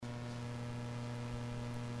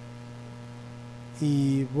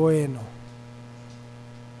Y bueno,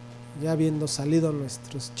 ya habiendo salido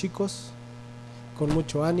nuestros chicos con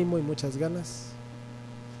mucho ánimo y muchas ganas,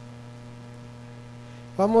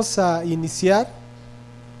 vamos a iniciar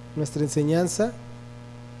nuestra enseñanza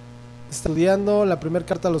estudiando la primera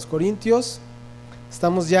carta a los Corintios.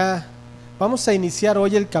 Vamos a iniciar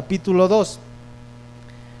hoy el capítulo 2.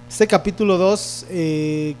 Este capítulo 2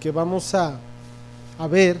 que vamos a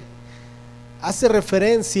ver hace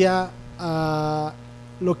referencia a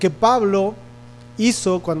lo que Pablo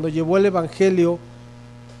hizo cuando llevó el evangelio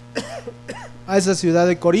a esa ciudad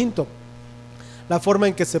de Corinto, la forma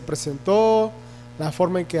en que se presentó, la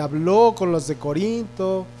forma en que habló con los de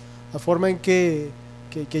Corinto, la forma en que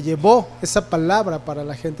llevó esa palabra para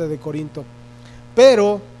la gente de Corinto.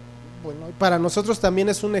 Pero bueno, para nosotros también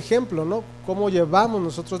es un ejemplo, ¿no? Cómo llevamos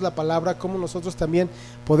nosotros la palabra, cómo nosotros también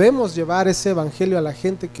podemos llevar ese evangelio a la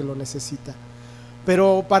gente que lo necesita.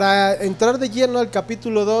 Pero para entrar de lleno al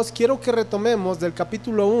capítulo 2, quiero que retomemos del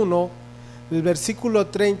capítulo 1, el versículo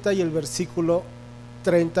 30 y el versículo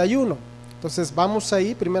 31. Entonces vamos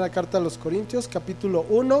ahí, primera carta a los Corintios, capítulo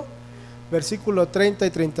 1, versículo 30 y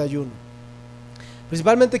 31.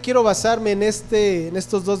 Principalmente quiero basarme en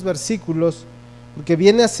estos dos versículos, porque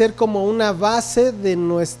viene a ser como una base de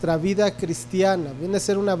nuestra vida cristiana, viene a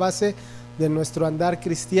ser una base de nuestro andar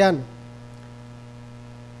cristiano.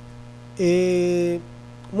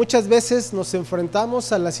 Muchas veces nos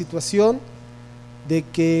enfrentamos a la situación de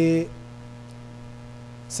que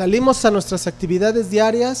salimos a nuestras actividades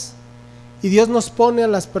diarias y Dios nos pone a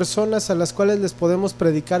las personas a las cuales les podemos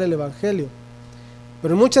predicar el evangelio,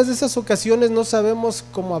 pero en muchas de esas ocasiones no sabemos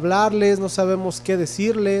cómo hablarles, no sabemos qué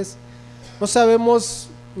decirles, no sabemos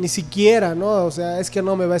ni siquiera, ¿no? O sea, es que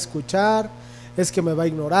no me va a escuchar, es que me va a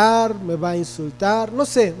ignorar, me va a insultar, no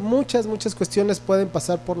sé, muchas cuestiones pueden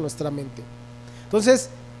pasar por nuestra mente. Entonces,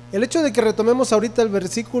 el hecho de que retomemos ahorita el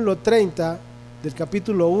versículo 30 del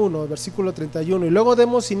capítulo 1, el versículo 31, y luego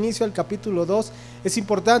demos inicio al capítulo 2, es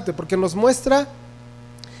importante porque nos muestra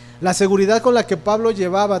la seguridad con la que Pablo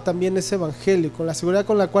llevaba también ese evangelio, con la seguridad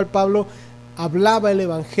con la cual Pablo hablaba el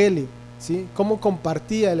evangelio, ¿sí? Cómo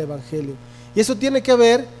compartía el evangelio. Y eso tiene que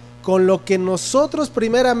ver con lo que nosotros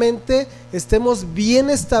primeramente estemos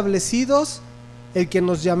bien establecidos, el que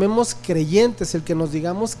nos llamemos creyentes, el que nos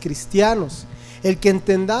digamos cristianos, el que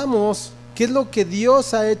entendamos qué es lo que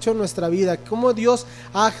Dios ha hecho en nuestra vida, cómo Dios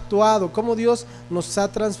ha actuado, cómo Dios nos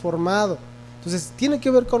ha transformado. Entonces tiene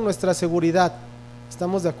que ver con nuestra seguridad.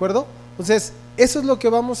 ¿Estamos de acuerdo? Entonces eso es lo que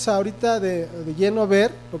vamos ahorita de lleno a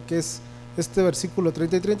ver, lo que es este versículo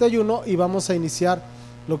 30 y 31, y vamos a iniciar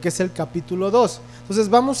lo que es el capítulo 2. Entonces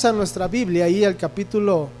vamos a nuestra Biblia, ahí al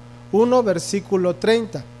capítulo 1, versículo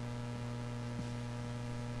 30.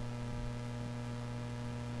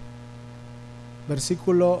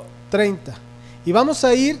 Versículo 30. Y vamos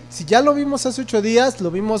a ir, si ya lo vimos hace 8 días,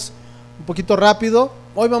 lo vimos un poquito rápido,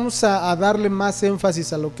 hoy vamos a darle más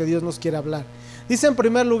énfasis a lo que Dios nos quiere hablar. Dice en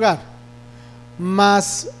primer lugar,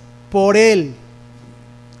 mas por Él.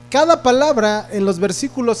 Cada palabra en los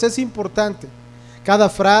versículos es importante. Cada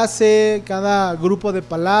frase, cada grupo de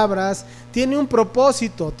palabras tiene un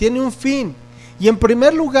propósito, tiene un fin. Y en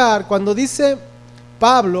primer lugar, cuando dice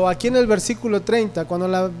Pablo, aquí en el versículo 30, cuando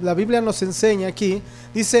la Biblia nos enseña aquí,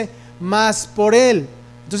 dice, mas por Él.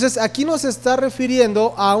 Entonces aquí nos está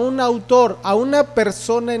refiriendo a un autor, a una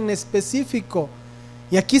persona en específico.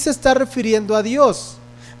 Y aquí se está refiriendo a Dios,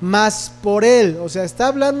 mas por Él. O sea, está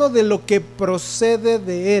hablando de lo que procede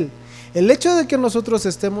de Él. El hecho de que nosotros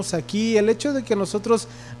estemos aquí, el hecho de que nosotros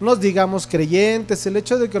nos digamos creyentes, el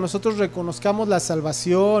hecho de que nosotros reconozcamos la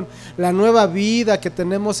salvación, la nueva vida que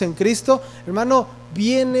tenemos en Cristo, hermano,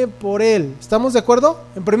 viene por Él. ¿Estamos de acuerdo?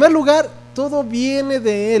 En primer lugar, todo viene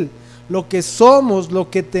de Él. Lo que somos, lo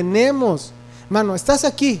que tenemos. Hermano, estás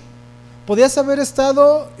aquí. Podías haber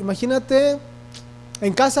estado, imagínate,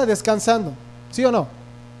 en casa descansando, ¿sí o no?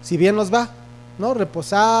 Si bien nos va, ¿no?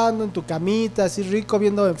 Reposando en tu camita, así rico,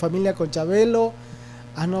 viendo En Familia con Chabelo.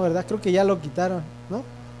 Ah, no, ¿verdad? Creo que ya lo quitaron, ¿no?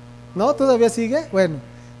 ¿No? ¿Todavía sigue? Bueno,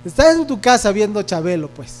 estás en tu casa viendo Chabelo,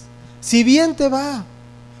 pues. Si bien te va.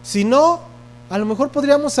 Si no, a lo mejor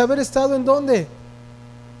podríamos haber estado ¿en dónde?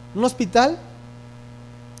 ¿Un hospital?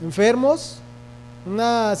 ¿Enfermos?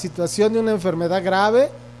 ¿Una situación de una enfermedad grave?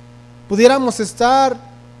 Pudiéramos estar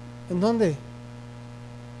 ¿en dónde?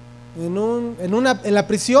 En la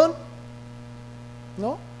prisión,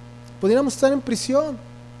 ¿no? Pudiéramos estar en prisión.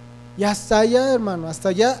 Y hasta allá, hermano, hasta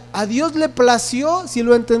allá. A Dios le plació, si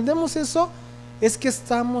lo entendemos eso, es que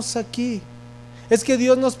estamos aquí. Es que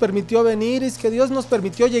Dios nos permitió venir, es que Dios nos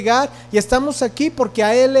permitió llegar y estamos aquí porque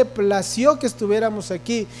a Él le plació que estuviéramos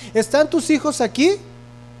aquí. ¿Están tus hijos aquí?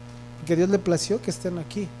 porque a Dios le plació que estén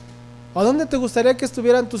aquí. ¿A dónde te gustaría que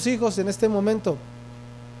estuvieran tus hijos en este momento?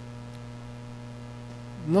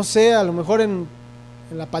 No sé, a lo mejor en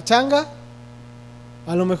la pachanga,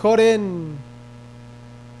 a lo mejor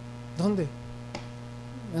 ¿dónde?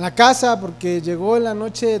 En la casa, porque llegó en la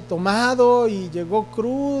noche tomado y llegó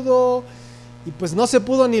crudo y pues no se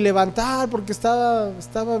pudo ni levantar porque estaba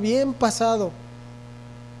bien pasado.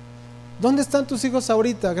 ¿Dónde están tus hijos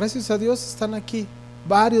ahorita? Gracias a Dios están aquí,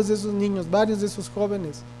 varios de esos niños, varios de esos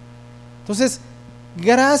jóvenes. Entonces,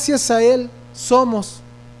 gracias a Él somos,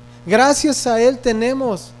 gracias a Él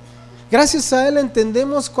tenemos, gracias a Él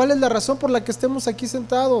entendemos cuál es la razón por la que estemos aquí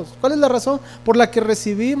sentados, cuál es la razón por la que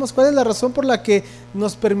recibimos, cuál es la razón por la que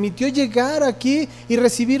nos permitió llegar aquí y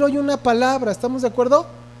recibir hoy una palabra. ¿Estamos de acuerdo?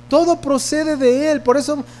 Todo procede de Él, por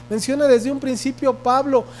eso menciona desde un principio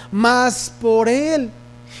Pablo, mas por Él.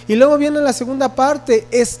 Y luego viene la segunda parte,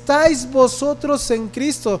 estáis vosotros en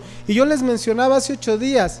Cristo. Y yo les mencionaba hace 8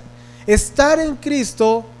 días, estar en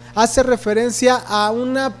Cristo hace referencia a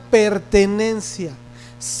una pertenencia,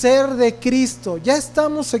 ser de Cristo. Ya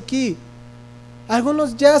estamos aquí,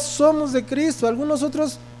 algunos ya somos de Cristo, algunos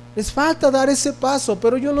otros les falta dar ese paso,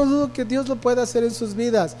 pero yo no dudo que Dios lo pueda hacer en sus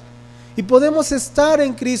vidas. Y podemos estar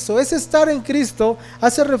en Cristo. Ese estar en Cristo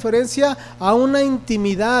hace referencia a una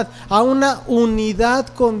intimidad, a una unidad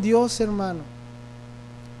con Dios, hermano.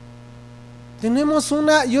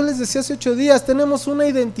 Yo les decía hace 8 días, tenemos una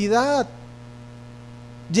identidad.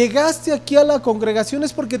 Llegaste aquí a la congregación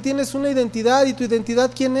es porque tienes una identidad. ¿Y tu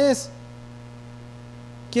identidad quién es?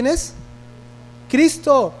 ¿Quién es?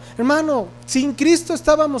 Cristo. Hermano, sin Cristo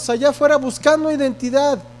estábamos allá afuera buscando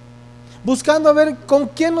identidad, buscando a ver con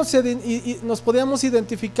quién nos podíamos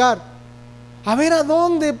identificar, a ver a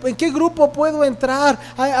dónde, en qué grupo puedo entrar,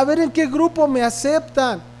 a ver en qué grupo me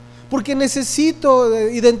aceptan, porque necesito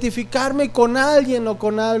identificarme con alguien o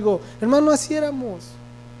con algo. Hermano, así éramos.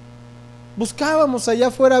 Buscábamos allá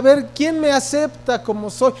afuera a ver quién me acepta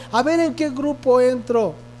como soy, a ver en qué grupo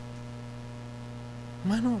entro.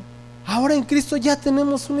 Hermano, ahora en Cristo ya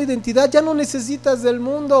tenemos una identidad, ya no necesitas del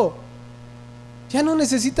mundo. Ya no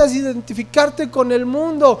necesitas identificarte con el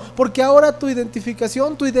mundo, porque ahora tu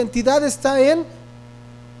identificación, tu identidad está en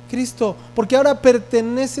Cristo, porque ahora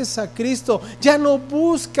perteneces a Cristo. Ya no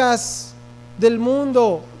buscas del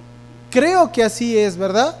mundo. Creo que así es,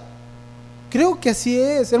 ¿verdad? Creo que así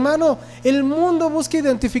es, hermano. El mundo busca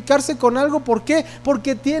identificarse con algo. ¿Por qué?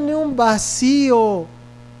 Porque tiene un vacío.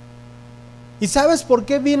 ¿Y sabes por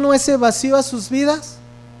qué vino ese vacío a sus vidas?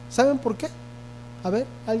 ¿Saben por qué? A ver,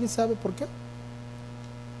 ¿alguien sabe por qué?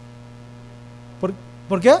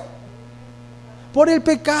 ¿Por qué? Por el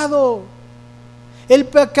pecado. El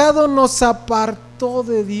pecado nos apartó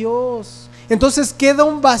de Dios. Entonces queda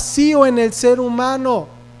un vacío en el ser humano.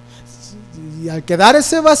 Y al quedar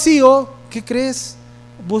ese vacío, ¿qué crees?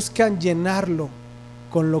 Buscan llenarlo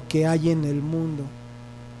con lo que hay en el mundo.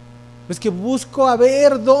 Es que busco a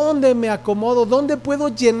ver dónde me acomodo, dónde puedo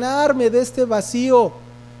llenarme de este vacío.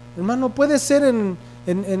 Hermano, puede ser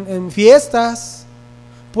en fiestas,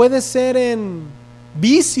 puede ser en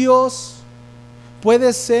vicios,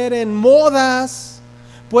 puede ser en modas,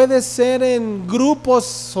 puede ser en grupos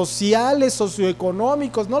sociales,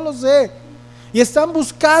 socioeconómicos, no lo sé. Y están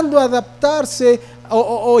buscando adaptarse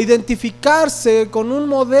o identificarse con un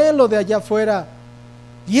modelo de allá afuera.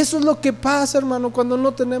 Y eso es lo que pasa, hermano, cuando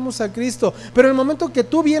no tenemos a Cristo. Pero en el momento que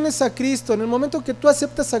tú vienes a Cristo, en el momento que tú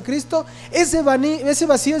aceptas a Cristo, ese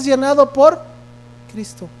vacío es llenado por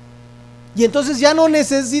Cristo. Y entonces ya no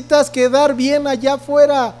necesitas quedar bien allá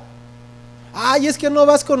afuera. Ay, es que no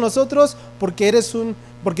vas con nosotros porque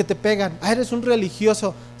te pegan. Eres un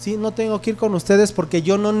religioso. Sí, no tengo que ir con ustedes porque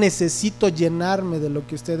yo no necesito llenarme de lo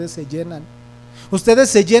que ustedes se llenan. Ustedes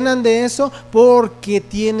se llenan de eso porque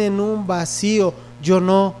tienen un vacío. Yo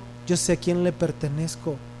no, yo sé a quién le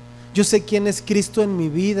pertenezco. Yo sé quién es Cristo en mi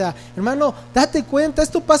vida. Hermano, date cuenta,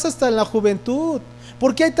 esto pasa hasta en la juventud.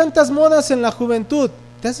 ¿Por qué hay tantas modas en la juventud?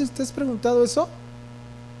 ¿Te has preguntado eso?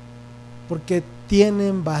 Porque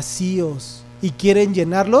tienen vacíos y quieren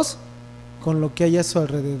llenarlos con lo que hay a su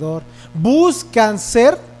alrededor. Buscan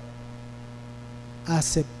ser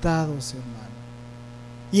aceptados, hermano.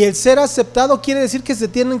 Y el ser aceptado quiere decir que se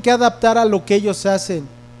tienen que adaptar a lo que ellos hacen.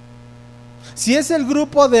 Si es el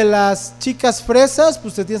grupo de las chicas fresas,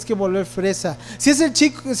 pues te tienes que volver fresa. Si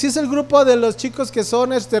es el grupo de los chicos que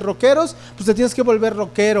son rockeros, pues te tienes que volver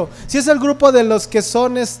rockero. Si es el grupo de los que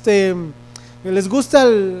son les gusta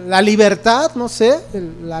la libertad, no sé,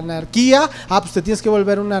 la anarquía, pues te tienes que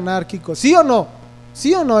volver un anárquico. ¿Sí o no?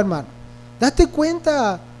 ¿Sí o no, hermano? Date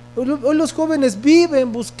cuenta. Hoy los jóvenes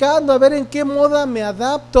viven buscando a ver en qué moda me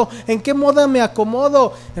adapto, en qué moda me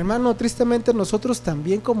acomodo. Hermano, tristemente nosotros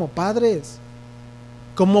también como padres,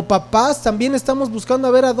 como papás, también estamos buscando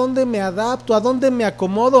a ver a dónde me adapto, a dónde me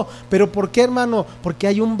acomodo. ¿Pero por qué, hermano? Porque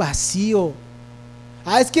hay un vacío.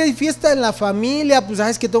 Es que hay fiesta en la familia, pues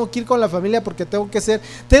es que tengo que ir con la familia porque tengo que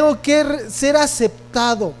ser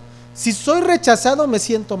aceptado. Si soy rechazado me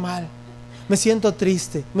siento mal, me siento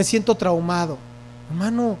triste, me siento traumado.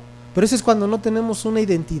 Hermano, pero eso es cuando no tenemos una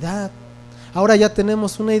identidad. Ahora ya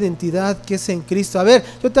tenemos una identidad que es en Cristo. A ver,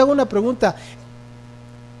 yo te hago una pregunta.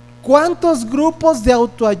 ¿Cuántos grupos de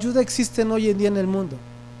autoayuda existen hoy en día en el mundo?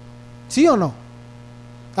 ¿Sí o no?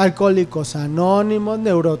 Alcohólicos Anónimos,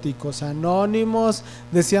 Neuróticos Anónimos,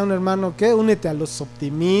 decía un hermano que únete a los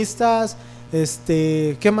optimistas,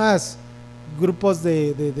 ¿qué más? Grupos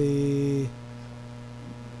de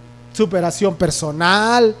superación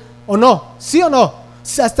personal, ¿o no? ¿Sí o no?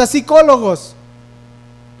 Hasta psicólogos.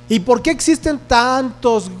 ¿Y por qué existen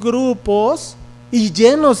tantos grupos y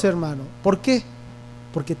llenos, hermano? ¿Por qué?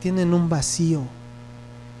 Porque tienen un vacío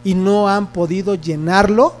y no han podido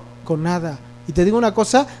llenarlo con nada. Y te digo una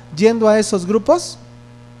cosa, yendo a esos grupos,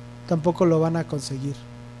 tampoco lo van a conseguir.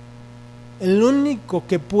 El único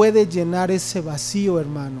que puede llenar ese vacío,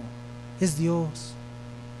 hermano, es Dios.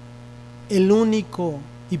 El único.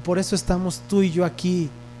 Y por eso estamos tú y yo aquí,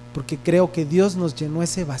 porque creo que Dios nos llenó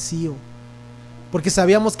ese vacío. Porque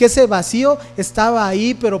sabíamos que ese vacío estaba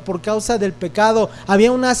ahí, pero por causa del pecado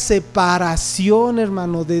había una separación,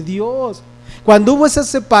 hermano, de Dios. Cuando hubo esa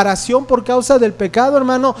separación por causa del pecado,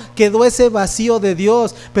 hermano, quedó ese vacío de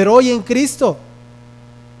Dios. Pero hoy en Cristo,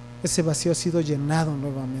 ese vacío ha sido llenado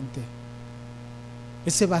nuevamente.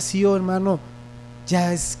 Ese vacío, hermano,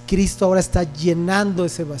 ya es Cristo, ahora está llenando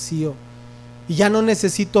ese vacío. Y ya no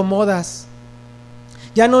necesito modas.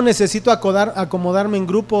 Ya no necesito acomodarme en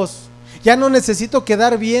grupos. Ya no necesito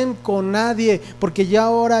quedar bien con nadie, porque ya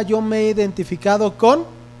ahora yo me he identificado con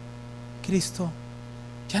Cristo.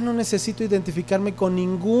 Ya no necesito identificarme con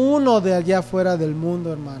ninguno de allá afuera del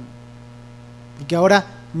mundo, hermano. Porque ahora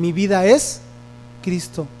mi vida es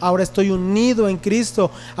Cristo. Ahora estoy unido en Cristo.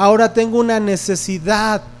 Ahora tengo una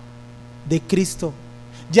necesidad de Cristo.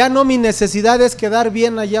 Ya no mi necesidad es quedar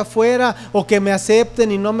bien allá afuera o que me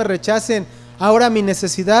acepten y no me rechacen. Ahora mi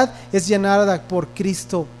necesidad es llenada por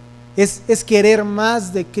Cristo. Es querer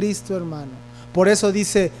más de Cristo, hermano. Por eso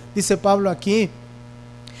dice Pablo aquí: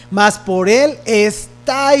 mas por Él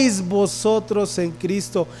estáis vosotros en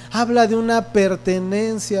Cristo. Habla de una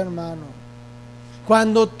pertenencia, hermano.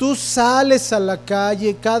 Cuando tú sales a la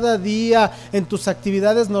calle cada día en tus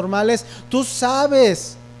actividades normales, tú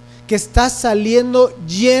sabes que estás saliendo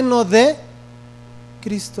lleno de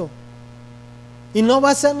Cristo. Y no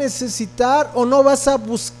vas a necesitar o no vas a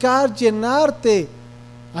buscar llenarte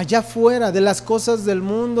allá afuera de las cosas del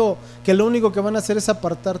mundo, que lo único que van a hacer es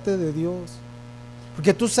apartarte de Dios.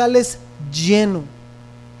 Porque tú sales lleno,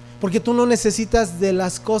 porque tú no necesitas de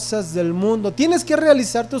las cosas del mundo. Tienes que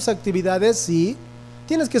realizar tus actividades, sí.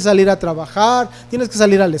 Tienes que salir a trabajar, tienes que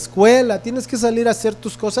salir a la escuela, tienes que salir a hacer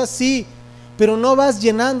tus cosas, sí. Pero no vas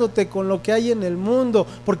llenándote con lo que hay en el mundo,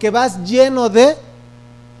 porque vas lleno de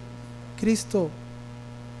Cristo.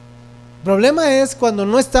 El problema es cuando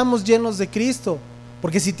no estamos llenos de Cristo.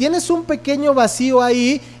 Porque si tienes un pequeño vacío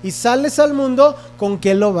ahí y sales al mundo, ¿con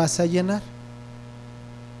qué lo vas a llenar?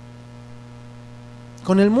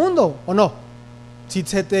 ¿Con el mundo o no? Si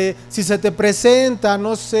se te presenta,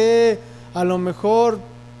 no sé, a lo mejor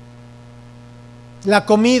la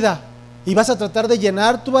comida, y vas a tratar de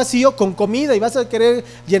llenar tu vacío con comida y vas a querer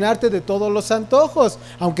llenarte de todos los antojos,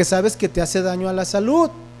 aunque sabes que te hace daño a la salud.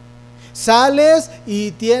 Sales y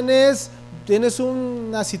tienes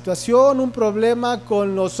una situación, un problema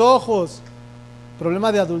con los ojos,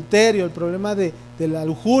 problema de adulterio, el problema de la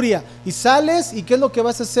lujuria, y sales, y ¿qué es lo que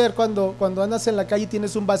vas a hacer cuando andas en la calle y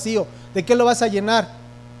tienes un vacío? ¿De qué lo vas a llenar?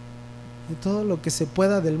 De todo lo que se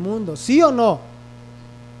pueda del mundo, ¿sí o no?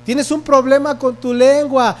 Tienes un problema con tu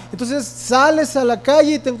lengua, entonces sales a la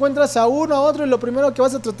calle y te encuentras a uno, a otro, y lo primero que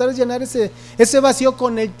vas a tratar es llenar ese vacío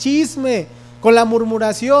con el chisme, con la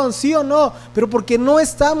murmuración, ¿sí o no? Pero porque no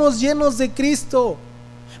estamos llenos de Cristo,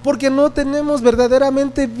 porque no tenemos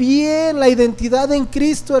verdaderamente bien la identidad en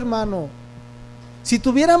Cristo, hermano. Si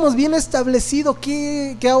tuviéramos bien establecido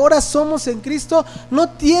que ahora somos en Cristo, no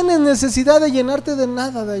tienes necesidad de llenarte de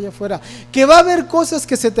nada de allá afuera. Que va a haber cosas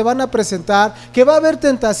que se te van a presentar, que va a haber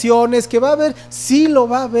tentaciones, que va a haber, sí lo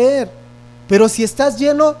va a haber, pero si estás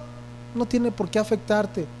lleno, no tiene por qué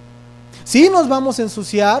afectarte. Sí nos vamos a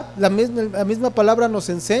ensuciar, la misma palabra nos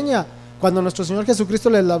enseña. Cuando nuestro Señor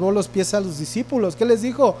Jesucristo les lavó los pies a los discípulos, ¿qué les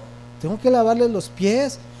dijo? Tengo que lavarles los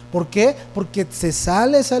pies. ¿Por qué? Porque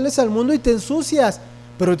sales al mundo y te ensucias.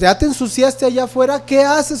 Pero ya te ensuciaste allá afuera, ¿qué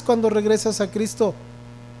haces cuando regresas a Cristo?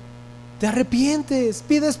 Te arrepientes,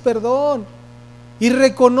 pides perdón y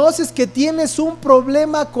reconoces que tienes un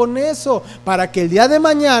problema con eso, para que el día de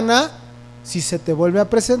mañana, si se te vuelve a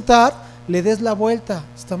presentar, le des la vuelta.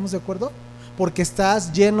 ¿Estamos de acuerdo? Porque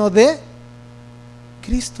estás lleno de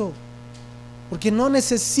Cristo, porque no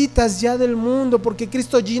necesitas ya del mundo, porque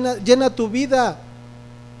Cristo llena tu vida,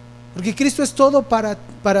 porque Cristo es todo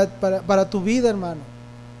para tu vida, hermano.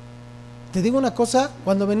 Te digo una cosa,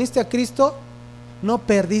 cuando viniste a Cristo, no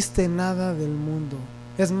perdiste nada del mundo.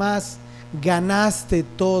 Es más, ganaste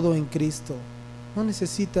todo en Cristo. No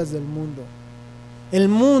necesitas del mundo. El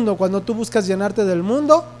mundo, cuando tú buscas llenarte del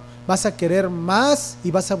mundo, vas a querer más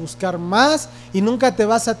y vas a buscar más y nunca te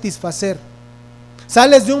va a satisfacer.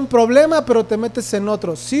 Sales de un problema, pero te metes en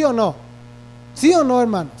otro. ¿Sí o no? ¿Sí o no,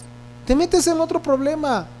 hermanos? Te metes en otro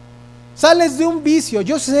problema. Sales de un vicio.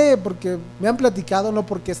 Yo sé, porque me han platicado, no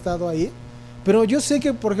porque he estado ahí, pero yo sé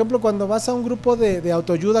que, por ejemplo, cuando vas a un grupo de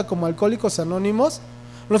autoayuda como Alcohólicos Anónimos,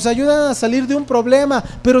 los ayudan a salir de un problema,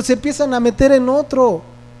 pero se empiezan a meter en otro.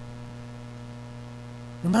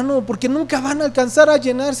 Hermano, porque nunca van a alcanzar a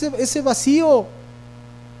llenarse ese vacío,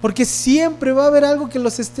 porque siempre va a haber algo que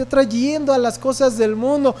los esté trayendo a las cosas del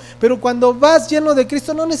mundo. Pero cuando vas lleno de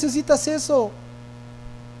Cristo, no necesitas eso.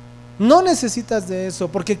 No necesitas de eso,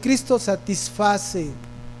 porque Cristo satisface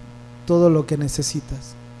todo lo que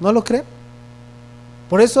necesitas. ¿No lo creen?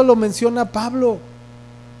 Por eso lo menciona Pablo.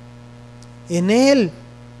 En Él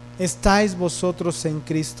estáis vosotros en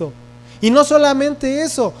Cristo. Y no solamente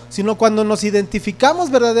eso, sino cuando nos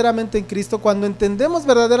identificamos verdaderamente en Cristo, cuando entendemos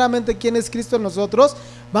verdaderamente quién es Cristo en nosotros,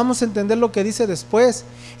 vamos a entender lo que dice después: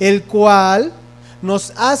 el cual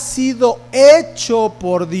nos ha sido hecho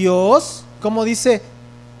por Dios, como dice,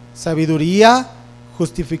 sabiduría,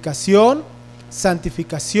 justificación,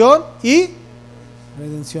 santificación y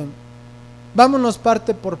redención. Vámonos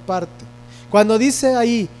parte por parte. Cuando dice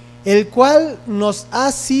ahí, el cual nos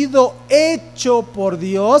ha sido hecho por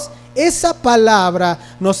Dios, esa palabra,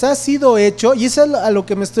 nos ha sido hecho, y eso es a lo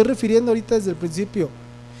que me estoy refiriendo ahorita desde el principio.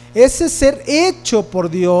 Ese ser hecho por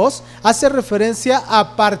Dios hace referencia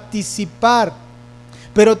a participar,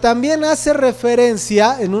 pero también hace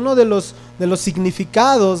referencia, en uno de los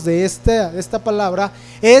significados de esta palabra,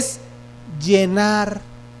 es llenar.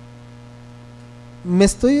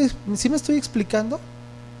 ¿Sí me estoy explicando?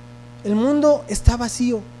 El mundo está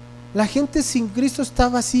vacío, la gente sin Cristo está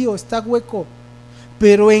vacío, está hueco,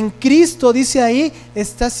 pero en Cristo, dice ahí,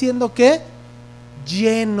 está siendo ¿qué?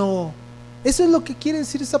 Lleno. Eso es lo que quiere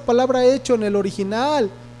decir esa palabra hecho en el original.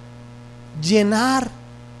 Llenar.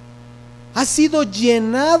 Ha sido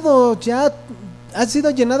llenado, ya ha sido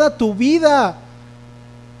llenada tu vida.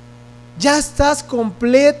 Ya estás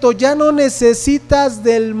completo, ya no necesitas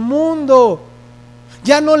del mundo.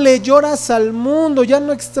 Ya no le lloras al mundo, ya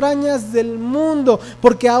no extrañas del mundo,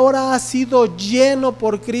 porque ahora has sido lleno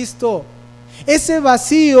por Cristo. Ese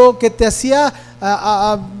vacío que te hacía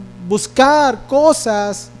a buscar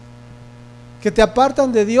cosas que te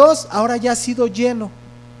apartan de Dios, ahora ya has sido lleno.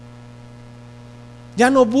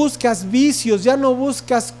 Ya no buscas vicios, ya no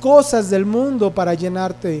buscas cosas del mundo para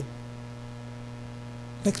llenarte.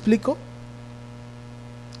 ¿Me explico?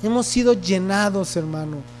 Hemos sido llenados,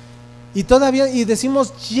 hermano. Y todavía, y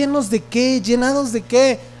decimos, ¿llenos de qué? ¿Llenados de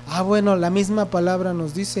qué? Bueno, la misma palabra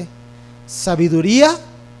nos dice: sabiduría,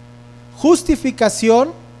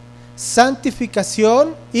 justificación,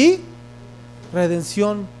 santificación y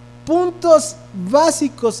redención. Puntos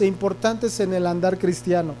básicos e importantes en el andar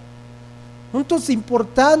cristiano. Puntos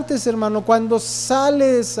importantes, hermano, cuando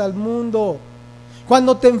sales al mundo,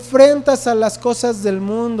 cuando te enfrentas a las cosas del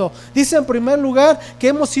mundo. Dice en primer lugar que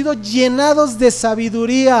hemos sido llenados de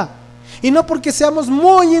sabiduría. Y no porque seamos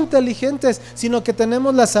muy inteligentes, sino que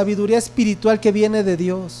tenemos la sabiduría espiritual que viene de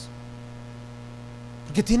Dios.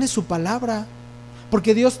 Porque tienes su palabra,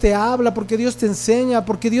 porque Dios te habla, porque Dios te enseña,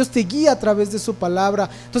 porque Dios te guía a través de su palabra.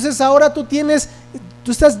 Entonces ahora tú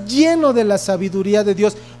estás lleno de la sabiduría de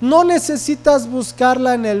Dios. No necesitas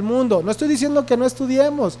buscarla en el mundo. No estoy diciendo que no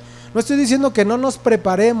estudiemos, no estoy diciendo que no nos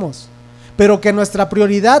preparemos, pero que nuestra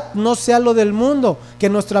prioridad no sea lo del mundo, que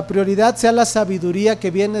nuestra prioridad sea la sabiduría que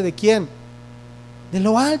viene ¿de quién? De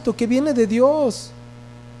lo alto, que viene de Dios,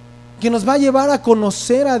 que nos va a llevar a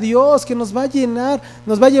conocer a Dios, que nos va a llenar,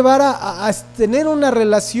 nos va a llevar a tener una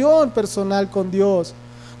relación personal con Dios.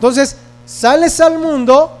 Entonces, sales al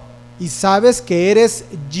mundo y sabes que eres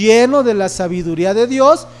lleno de la sabiduría de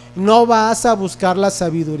Dios, no vas a buscar la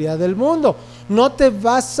sabiduría del mundo. no te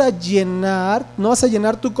vas a llenar, no vas a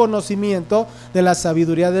llenar tu conocimiento de la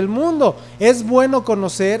sabiduría del mundo. Es bueno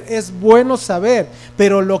conocer, es bueno saber,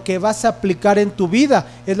 pero lo que vas a aplicar en tu vida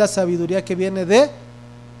es la sabiduría que viene de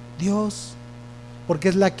Dios. Porque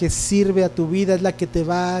es la que sirve a tu vida, es la que te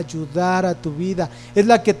va a ayudar a tu vida, es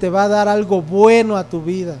la que te va a dar algo bueno a tu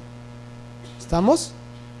vida. ¿Estamos?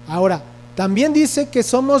 Ahora, también dice que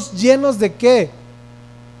somos llenos de ¿qué?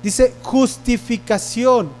 Dice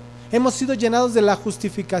justificación. Hemos sido llenados de la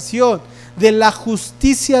justificación, de la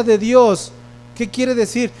justicia de Dios. ¿Qué quiere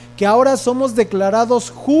decir? Que ahora somos declarados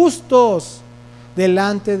justos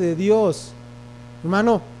delante de Dios.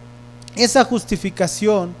 Hermano, esa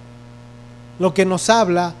justificación lo que nos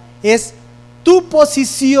habla es tu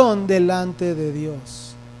posición delante de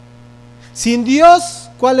Dios. Sin Dios,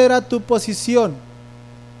 ¿cuál era tu posición?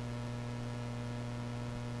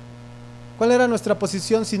 ¿Cuál era nuestra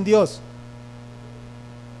posición sin Dios?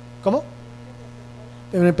 ¿Cómo?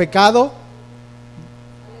 En el pecado,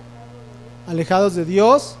 alejados de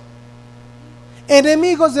Dios,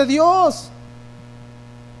 enemigos de Dios.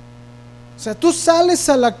 O sea, tú sales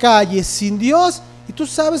a la calle sin Dios y tú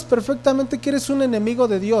sabes perfectamente que eres un enemigo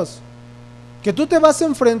de Dios, que tú te vas a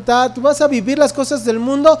enfrentar, tú vas a vivir las cosas del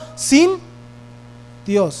mundo sin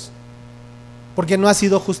Dios, porque no has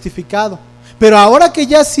sido justificado. Pero ahora que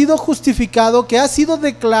ya has sido justificado, que has sido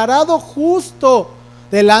declarado justo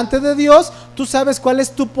delante de Dios, tú sabes cuál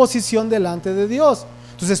es tu posición delante de Dios.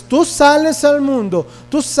 Entonces tú sales al mundo,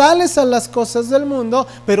 tú sales a las cosas del mundo,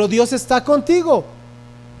 pero Dios está contigo.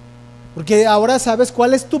 Porque ahora sabes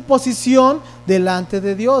cuál es tu posición delante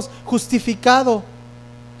de Dios, justificado.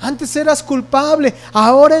 Antes eras culpable,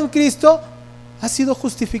 ahora en Cristo has sido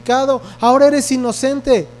justificado, ahora eres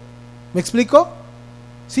inocente. ¿Me explico?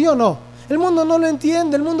 ¿Sí o no? El mundo no lo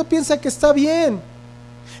entiende, el mundo piensa que está bien.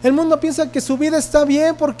 El mundo piensa que su vida está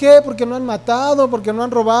bien, ¿por qué? Porque no han matado, porque no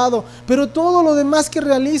han robado, pero todo lo demás que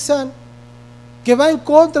realizan, que va en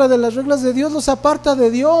contra de las reglas de Dios, los aparta de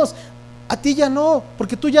Dios. A ti ya no,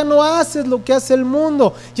 porque tú ya no haces lo que hace el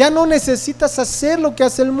mundo, ya no necesitas hacer lo que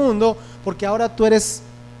hace el mundo, porque ahora tú eres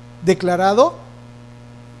declarado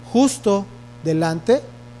justo delante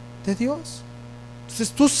de Dios.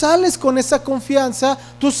 Entonces tú sales con esa confianza,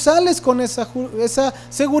 tú sales con esa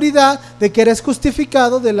seguridad de que eres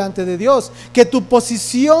justificado delante de Dios, que tu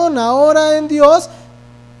posición ahora en Dios,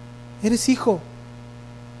 eres hijo,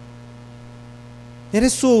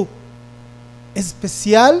 eres su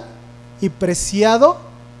especial y preciado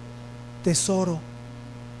tesoro.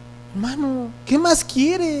 Hermano, ¿qué más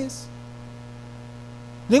quieres?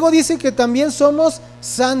 Luego dice que también somos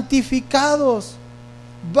santificados.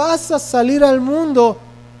 Vas a salir al mundo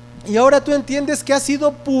y ahora tú entiendes que has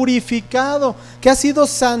sido purificado, que has sido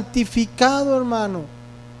santificado, hermano.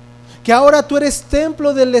 Que ahora tú eres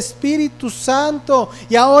templo del Espíritu Santo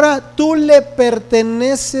y ahora tú le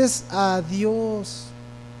perteneces a Dios.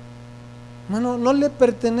 Hermano, no le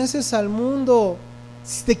perteneces al mundo.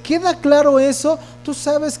 Si te queda claro eso, tú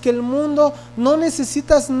sabes que el mundo no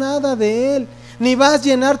necesitas nada de él, ni vas a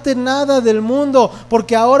llenarte nada del mundo,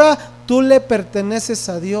 porque ahora tú le perteneces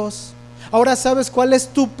a Dios. Ahora sabes cuál es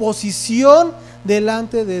tu posición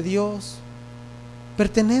delante de Dios.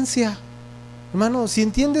 Pertenencia. Hermano, si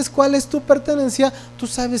entiendes cuál es tu pertenencia, tú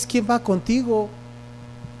sabes quién va contigo.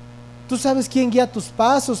 Tú sabes quién guía tus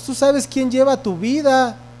pasos, tú sabes quién lleva tu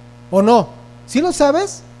vida. ¿O no? ¿Sí lo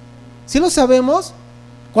sabes? ¿Sí lo sabemos?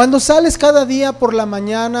 Cuando sales cada día por la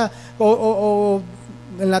mañana o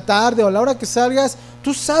en la tarde o a la hora que salgas,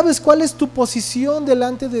 tú sabes cuál es tu posición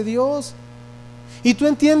delante de Dios. Y tú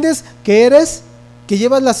entiendes que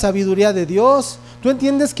llevas la sabiduría de Dios. Tú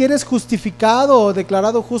entiendes que eres justificado o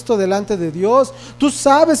declarado justo delante de Dios. Tú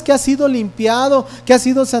sabes que has sido limpiado, que has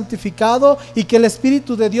sido santificado y que el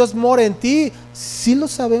Espíritu de Dios mora en ti. ¿Sí lo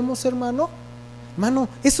sabemos, hermano? Hermano,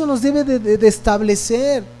 eso nos debe de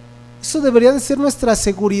establecer. Eso debería de ser nuestra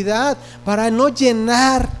seguridad para no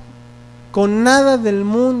llenar con nada del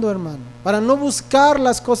mundo, hermano. Para no buscar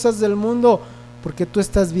las cosas del mundo, porque tú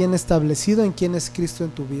estás bien establecido en quién es Cristo en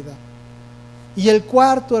tu vida. Y el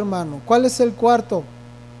cuarto, hermano, ¿cuál es el cuarto?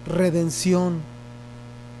 Redención.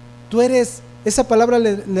 Tú eres, esa palabra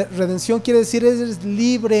redención quiere decir eres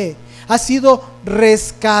libre, has sido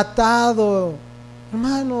rescatado.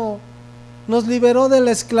 Hermano, nos liberó de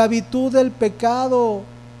la esclavitud del pecado.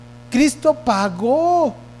 Cristo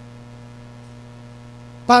pagó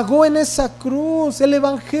en esa cruz. El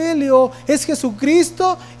evangelio es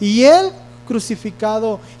Jesucristo y Él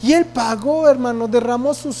crucificado. Y Él pagó, hermano,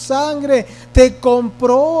 derramó su sangre, te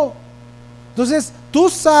compró. Entonces tú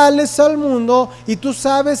sales al mundo y tú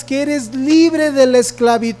sabes que eres libre de la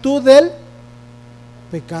esclavitud del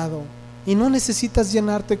pecado. Y no necesitas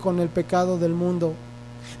llenarte con el pecado del mundo.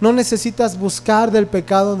 No necesitas buscar del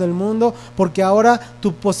pecado del mundo, porque ahora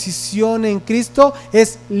tu posición en Cristo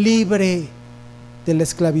es libre de la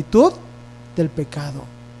esclavitud del pecado.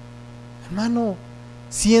 Hermano,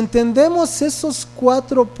 si entendemos esos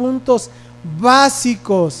 4 puntos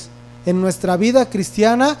básicos en nuestra vida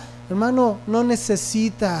cristiana, hermano, no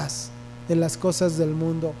necesitas de las cosas del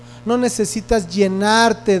mundo. No necesitas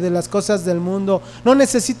llenarte de las cosas del mundo. No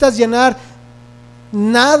necesitas llenar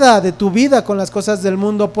nada de tu vida con las cosas del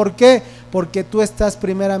mundo. ¿Por qué? Porque tú estás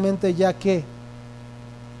primeramente ya que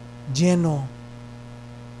lleno.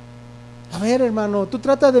 A ver, hermano, tú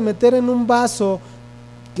trata de meter en un vaso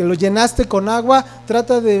que lo llenaste con agua,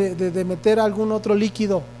 trata de meter algún otro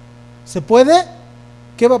líquido. ¿Se puede?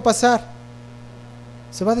 ¿Qué va a pasar?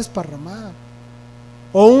 Se va a desparramar.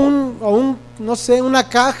 O no sé, una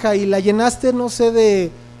caja y la llenaste, no sé,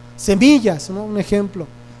 de semillas, ¿no? Un ejemplo.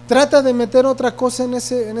 Trata de meter otra cosa en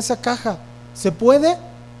esa caja. ¿Se puede?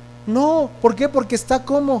 No. ¿Por qué? Porque está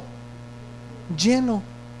como lleno.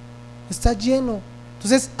 Está lleno.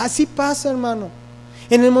 Entonces, así pasa, hermano.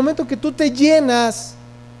 En el momento que tú te llenas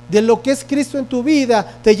de lo que es Cristo en tu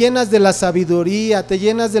vida, te llenas de la sabiduría, te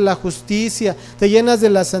llenas de la justicia, te llenas de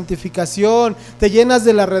la santificación, te llenas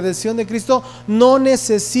de la redención de Cristo, no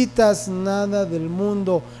necesitas nada del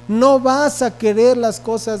mundo, no vas a querer las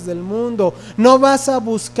cosas del mundo, no vas a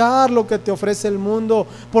buscar lo que te ofrece el mundo,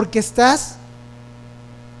 porque estás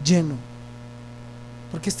lleno,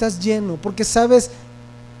 porque sabes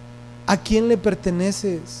a quién le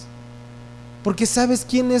perteneces. Porque sabes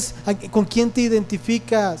quién es, con quién te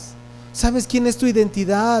identificas. Sabes quién es tu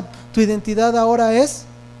identidad. Tu identidad ahora es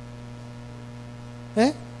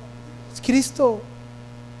Cristo.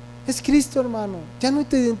 Es Cristo, hermano. Ya no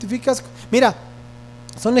te identificas. Mira,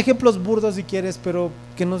 son ejemplos burdos si quieres, pero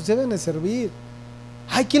que nos deben de servir.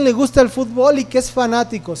 Hay quien le gusta el fútbol y que es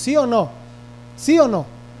fanático, ¿sí o no? ¿Sí o no?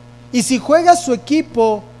 Y si juega su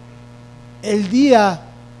equipo el día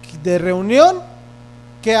de reunión,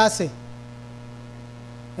 ¿qué hace?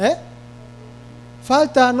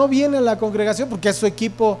 Falta, no viene a la congregación porque es su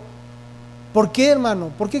equipo. ¿Por qué, hermano?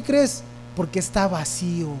 ¿Por qué crees? Porque está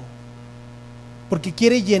vacío. Porque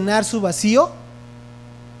quiere llenar su vacío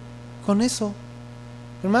con eso,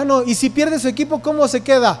 hermano. Y si pierde su equipo, ¿cómo se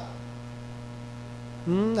queda?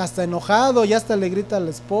 Hasta enojado, y hasta le grita a la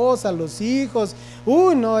esposa, a los hijos.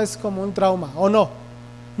 No, es como un trauma, ¿o no?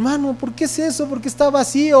 Hermano, ¿por qué es eso? Porque está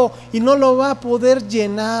vacío y no lo va a poder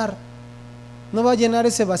llenar. No va a llenar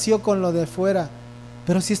ese vacío con lo de fuera.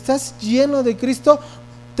 Pero si estás lleno de Cristo,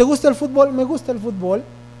 ¿te gusta el fútbol? Me gusta el fútbol.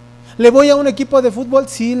 ¿Le voy a un equipo de fútbol?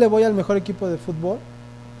 Sí, le voy al mejor equipo de fútbol.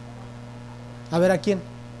 A ver, ¿a quién?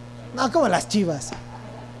 No, como las Chivas.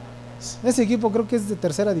 Ese equipo creo que es de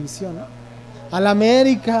 3ª división, ¿no? Al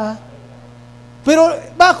América. Pero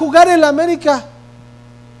va a jugar el América.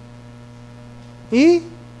 Y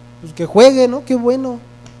pues que juegue, ¿no? Qué bueno.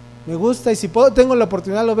 Me gusta, y si puedo, tengo la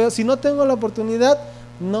oportunidad, lo veo. Si no tengo la oportunidad,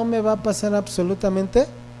 no me va a pasar absolutamente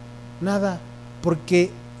nada,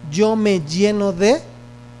 porque yo me lleno de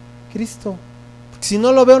Cristo. Porque si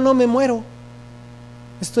no lo veo, no me muero.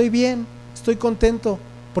 Estoy bien, estoy contento.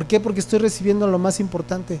 ¿Por qué? Porque estoy recibiendo lo más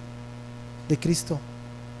importante de Cristo.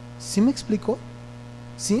 ¿Sí me explico?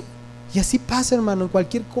 ¿Sí? Y así pasa, hermano, en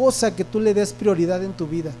cualquier cosa que tú le des prioridad en tu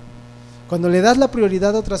vida. Cuando le das la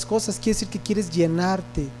prioridad a otras cosas, quiere decir que quieres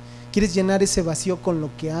llenarte. Quieres llenar ese vacío con lo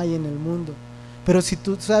que hay en el mundo. Pero si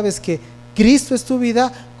tú sabes que Cristo es tu vida,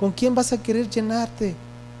 ¿con quién vas a querer llenarte?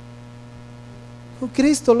 Con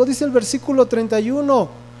Cristo, lo dice el versículo 31.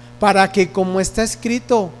 Para que, como está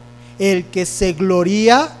escrito, el que se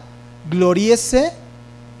gloría, gloríese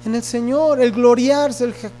en el Señor. El gloriarse,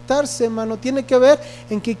 el jactarse, hermano, tiene que ver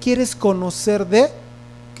en que quieres conocer de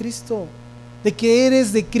Cristo, de que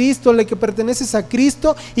eres de Cristo, de que perteneces a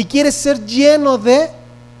Cristo y quieres ser lleno de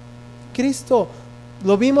Cristo.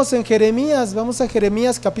 Lo vimos en Jeremías. Vamos a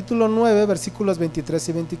Jeremías capítulo 9, versículos 23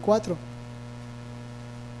 y 24.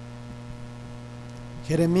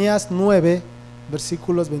 Jeremías 9,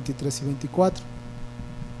 versículos 23 y 24.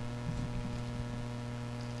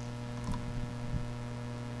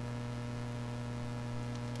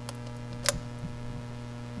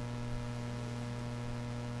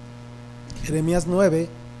 Jeremías 9,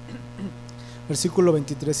 versículo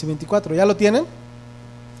 23 y 24. ¿Ya lo tienen?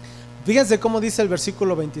 Fíjense cómo dice el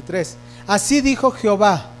versículo 23. Así dijo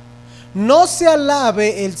Jehová: no se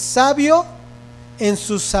alabe el sabio en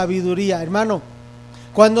su sabiduría. Hermano,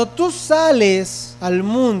 cuando tú sales al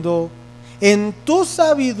mundo en tu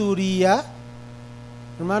sabiduría,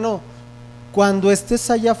 hermano, cuando estés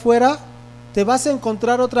allá afuera, te vas a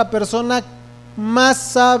encontrar otra persona más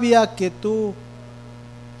sabia que tú.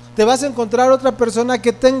 Te vas a encontrar otra persona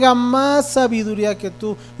que tenga más sabiduría que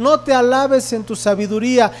tú. No te alabes en tu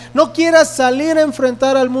sabiduría. No quieras salir a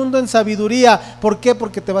enfrentar al mundo en sabiduría. ¿Por qué?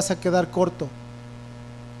 Porque te vas a quedar corto.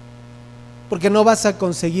 Porque no vas a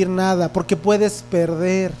conseguir nada. Porque puedes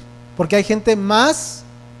perder. Porque hay gente más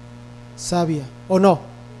sabia, ¿o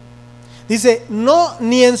no? Dice, no,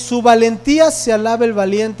 ni en su valentía se alabe el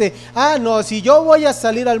valiente. No, si yo voy a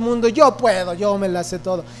salir al mundo, yo puedo, yo me la sé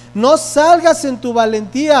todo. No salgas en tu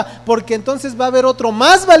valentía, porque entonces va a haber otro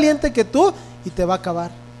más valiente que tú y te va a acabar.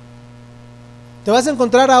 Te vas a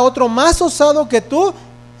encontrar a otro más osado que tú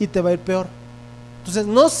y te va a ir peor. Entonces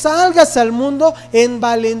no salgas al mundo en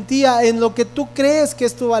valentía, en lo que tú crees que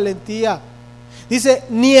es tu valentía. Dice,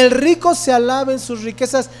 ni el rico se alabe en sus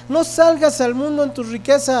riquezas. No salgas al mundo en tus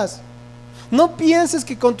riquezas. No pienses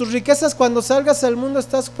que con tus riquezas cuando salgas al mundo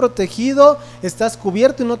estás protegido, estás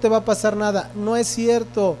cubierto y no te va a pasar nada. No es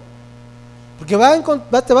cierto. Porque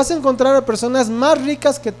te vas a encontrar a personas más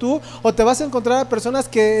ricas que tú, o te vas a encontrar a personas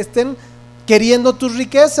que estén queriendo tus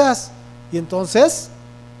riquezas. Y entonces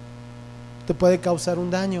te puede causar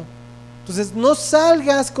un daño. Entonces no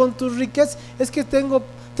salgas con tus riquezas. Es que tengo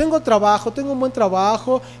trabajo, tengo un buen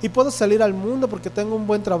trabajo y puedo salir al mundo porque tengo un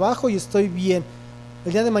buen trabajo y estoy bien.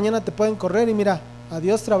 El día de mañana te pueden correr y mira,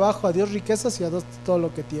 adiós trabajo, adiós riquezas y adiós todo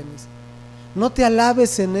lo que tienes. No te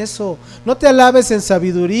alabes en eso, no te alabes en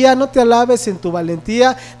sabiduría, no te alabes en tu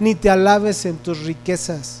valentía, ni te alabes en tus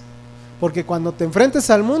riquezas. Porque cuando te enfrentes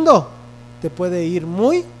al mundo, te puede ir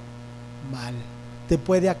muy mal, te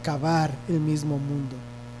puede acabar el mismo mundo.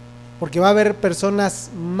 Porque va a haber personas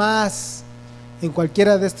más, en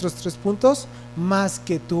cualquiera de estos 3 puntos, más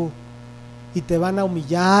que tú. Y te van a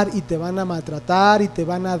humillar, y te van a maltratar, y te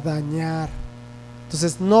van a dañar.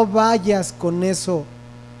 Entonces no vayas con eso.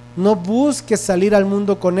 No busques salir al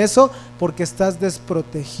mundo con eso, porque estás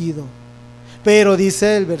desprotegido. Pero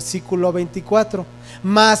dice el versículo 24,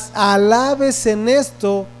 mas alabes en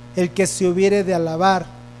esto el que se hubiere de alabar.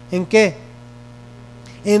 ¿En qué?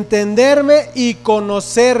 Entenderme y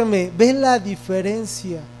conocerme. Ve la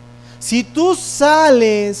diferencia. Si tú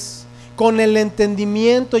sales con el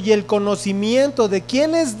entendimiento y el conocimiento de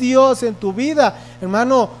quién es Dios en tu vida,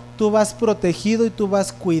 hermano, tú vas protegido y tú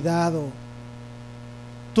vas cuidado.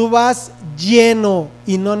 Tú vas lleno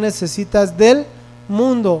y no necesitas del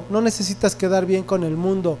mundo, no necesitas quedar bien con el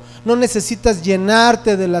mundo, no necesitas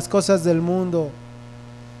llenarte de las cosas del mundo.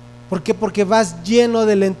 ¿Por qué? Porque vas lleno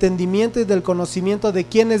del entendimiento y del conocimiento de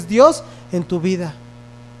quién es Dios en tu vida.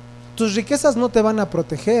 Tus riquezas no te van a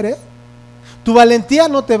proteger, Tu valentía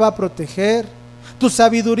no te va a proteger, tu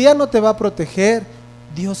sabiduría no te va a proteger.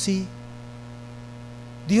 Dios sí.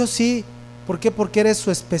 Dios sí. ¿Por qué? Porque eres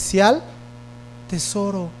su especial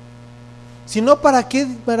tesoro. Si no, ¿para qué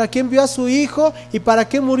envió a su Hijo y para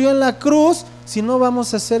qué murió en la cruz? Si no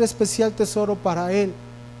vamos a ser especial tesoro para Él.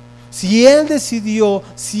 Si Él decidió,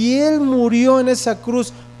 si Él murió en esa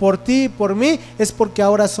cruz por ti y por mí, es porque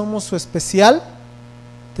ahora somos su especial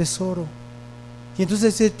tesoro. Y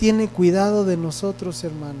entonces Él tiene cuidado de nosotros,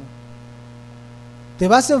 hermano. Te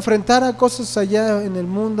vas a enfrentar a cosas allá en el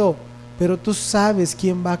mundo, pero tú sabes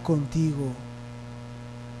quién va contigo.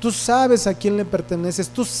 Tú sabes a quién le perteneces,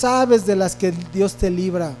 tú sabes de las que Dios te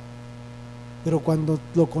libra. Pero cuando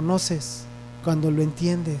lo conoces, cuando lo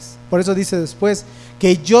entiendes, por eso dice después,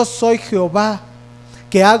 que yo soy Jehová,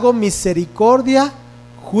 que hago misericordia,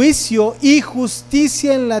 juicio y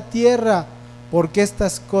justicia en la tierra, porque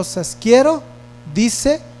estas cosas quiero,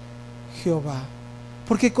 dice Jehová.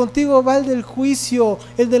 Porque contigo va el del juicio,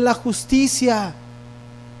 el de la justicia.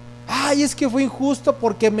 Ay, es que fue injusto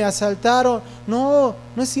porque me asaltaron. No,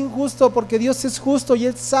 no es injusto, porque Dios es justo y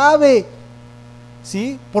Él sabe,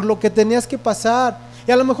 ¿sí?, por lo que tenías que pasar.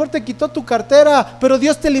 Y a lo mejor te quitó tu cartera, pero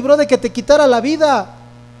Dios te libró de que te quitara la vida.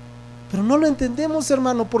 Pero no lo entendemos,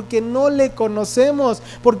 hermano, porque no le conocemos,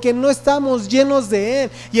 porque no estamos llenos de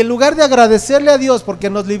Él. Y en lugar de agradecerle a Dios porque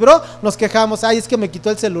nos libró, nos quejamos. Ay, es que me quitó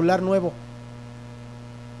el celular nuevo.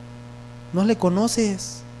 No le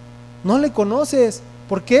conoces, no le conoces.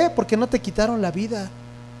 ¿Por qué? Porque no te quitaron la vida.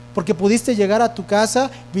 Porque pudiste llegar a tu casa,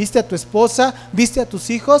 viste a tu esposa, viste a tus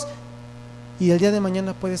hijos, y el día de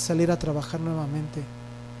mañana puedes salir a trabajar nuevamente.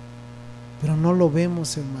 Pero no lo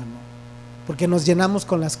vemos, hermano, porque nos llenamos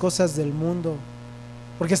con las cosas del mundo,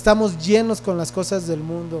 porque estamos llenos con las cosas del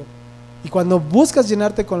mundo. Y cuando buscas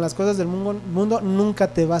llenarte con las cosas del mundo, nunca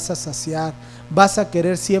te vas a saciar, vas a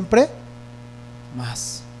querer siempre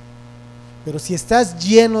más. Pero si estás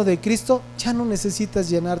lleno de Cristo, ya no necesitas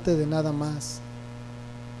llenarte de nada más.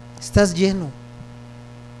 Estás lleno.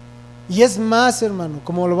 Y es más, hermano,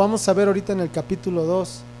 como lo vamos a ver ahorita en el capítulo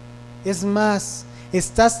 2. Es más,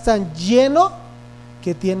 estás tan lleno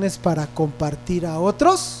que tienes para compartir a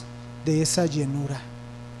otros de esa llenura.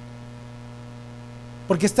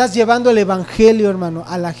 Porque estás llevando el evangelio, hermano,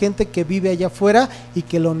 a la gente que vive allá afuera y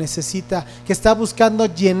que lo necesita, que está buscando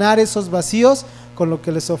llenar esos vacíos con lo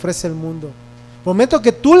que les ofrece el mundo. El momento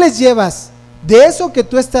que tú les llevas de eso que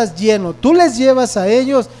tú estás lleno, tú les llevas a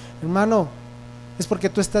ellos, hermano, es porque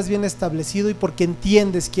tú estás bien establecido y porque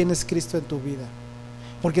entiendes quién es Cristo en tu vida.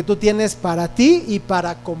 Porque tú tienes para ti y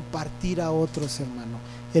para compartir a otros, hermano,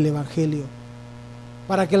 el evangelio.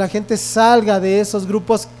 Para que la gente salga de esos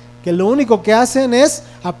grupos que lo único que hacen es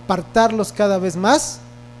apartarlos cada vez más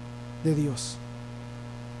de Dios.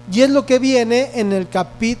 Y es lo que viene en el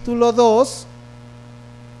capítulo 2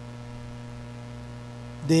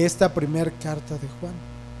 de esta primera carta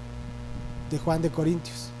de Juan de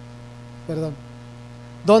Corintios, perdón,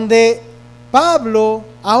 donde Pablo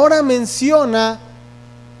ahora menciona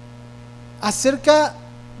acerca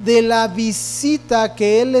de la visita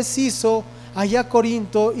que él les hizo allá a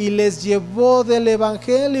Corinto y les llevó del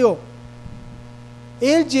evangelio.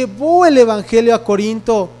 Él llevó el evangelio a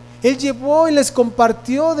Corinto, él llevó y les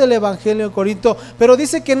compartió del evangelio en Corinto, pero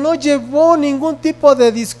dice que no llevó ningún tipo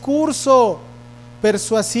de discurso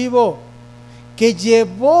persuasivo, que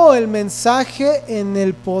llevó el mensaje en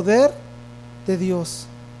el poder de Dios.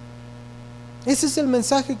 Ese es el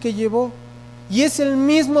mensaje que llevó. Y es el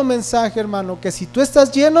mismo mensaje, hermano, que si tú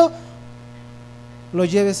estás lleno, lo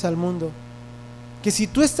lleves al mundo. Que si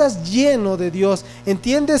tú estás lleno de Dios,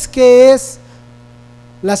 entiendes qué es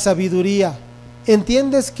la sabiduría,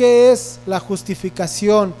 entiendes qué es la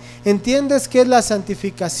justificación, entiendes qué es la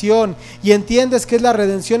santificación y entiendes qué es la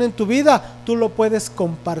redención en tu vida, tú lo puedes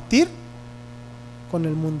compartir con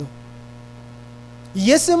el mundo.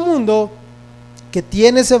 Y ese mundo que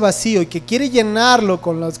tiene ese vacío y que quiere llenarlo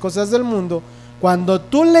con las cosas del mundo, cuando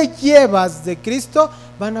tú le llevas de Cristo,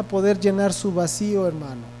 van a poder llenar su vacío,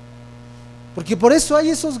 hermano. Porque por eso hay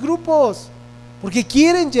esos grupos, porque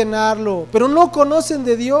quieren llenarlo, pero no conocen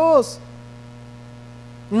de Dios.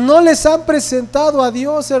 No les han presentado a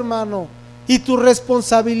Dios, hermano. Y tu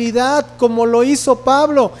responsabilidad, como lo hizo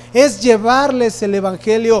Pablo, es llevarles el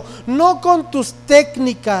evangelio, no con tus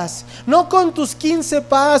técnicas, no con tus 15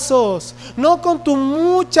 pasos, no con tu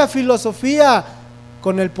mucha filosofía,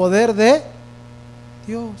 con el poder de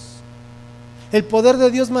Dios. El poder de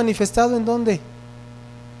Dios manifestado ¿en dónde?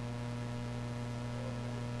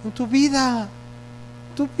 En tu vida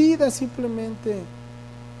simplemente.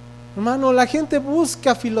 Hermano, la gente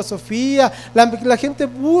busca filosofía, la gente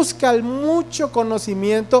busca el mucho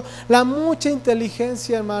conocimiento, la mucha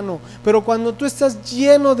inteligencia, hermano. Pero cuando tú estás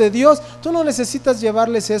lleno de Dios, tú no necesitas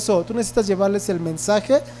llevarles eso, tú necesitas llevarles el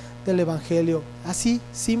mensaje del evangelio. Así,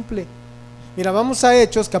 simple. Mira, vamos a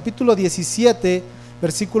Hechos, capítulo 17,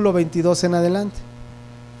 versículo 22 en adelante.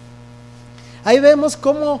 Ahí vemos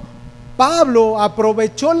cómo Pablo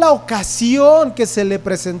aprovechó la ocasión que se le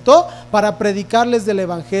presentó para predicarles del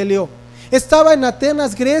evangelio. Estaba en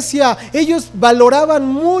Atenas, Grecia. Ellos valoraban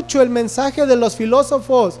mucho el mensaje de los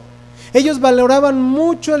filósofos. Ellos valoraban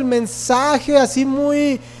mucho el mensaje así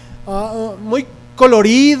muy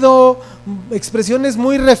colorido, expresiones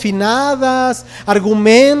muy refinadas,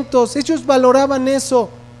 argumentos. Ellos valoraban eso.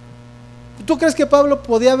 ¿Tú crees que Pablo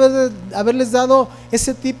podía haberles dado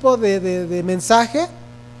ese tipo de mensaje?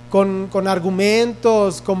 Con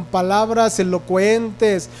argumentos, con palabras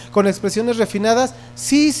elocuentes, con expresiones refinadas.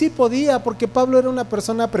 Sí podía, porque Pablo era una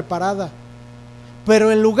persona preparada.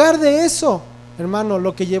 Pero en lugar de eso, hermano,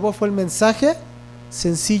 lo que llevó fue el mensaje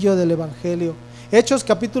sencillo del evangelio. Hechos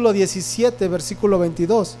capítulo 17, versículo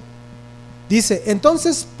 22. Dice: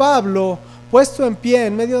 entonces Pablo, puesto en pie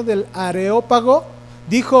en medio del Areópago,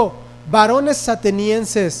 dijo: varones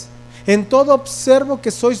atenienses, en todo observo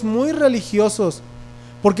que sois muy religiosos,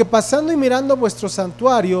 porque pasando y mirando vuestros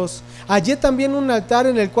santuarios, hallé también un altar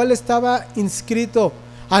en el cual estaba inscrito: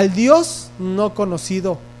 al Dios no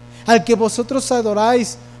conocido, al que vosotros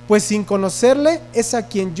adoráis, pues sin conocerle es a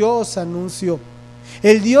quien yo os anuncio.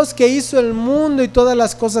 El Dios que hizo el mundo y todas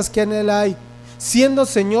las cosas que en él hay, siendo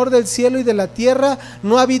Señor del cielo y de la tierra,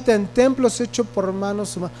 no habita en templos hechos por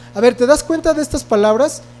manos humanas. A ver, ¿te das cuenta de estas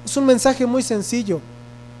palabras? Es un mensaje muy sencillo,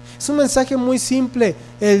 es un mensaje muy simple.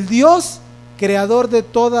 El Dios creador de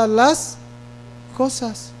todas las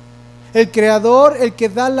cosas, el creador, el que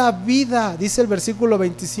da la vida, dice el versículo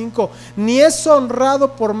 25, ni es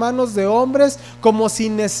honrado por manos de hombres como si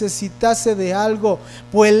necesitase de algo,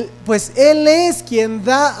 pues Él es quien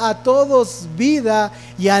da a todos vida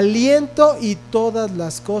y aliento y todas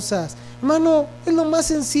las cosas. Hermano, es lo más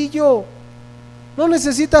sencillo. No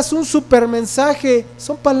necesitas un super mensaje,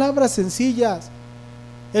 son palabras sencillas.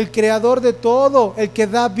 el creador de todo, el que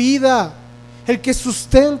da vida, el que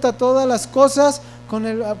sustenta todas las cosas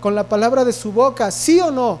con la palabra de su boca. ¿Sí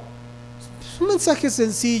o no? Es un mensaje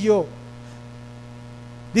sencillo.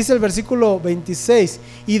 Dice el versículo 26,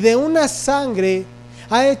 y de una sangre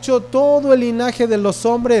ha hecho todo el linaje de los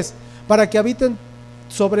hombres para que habiten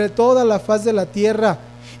sobre toda la faz de la tierra,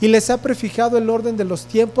 y les ha prefijado el orden de los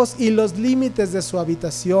tiempos y los límites de su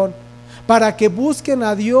habitación, para que busquen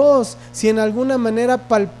a Dios, si en alguna manera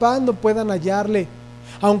palpando puedan hallarle,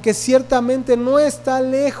 aunque ciertamente no está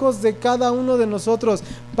lejos de cada uno de nosotros.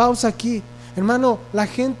 Pausa aquí, hermano. La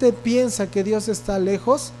gente piensa que Dios está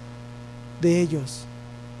lejos de ellos.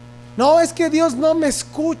 No, es que Dios no me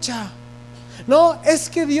escucha. No, es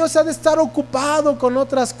que Dios ha de estar ocupado con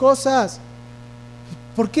otras cosas.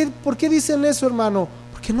 ¿Por qué dicen eso, hermano?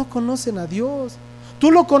 Porque no conocen a Dios.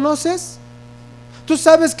 ¿Tú lo conoces? ¿Tú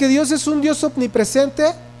sabes que Dios es un Dios omnipresente,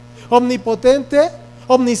 omnipotente,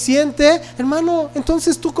 omnisciente? Hermano,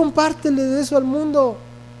 entonces tú compártele de eso al mundo.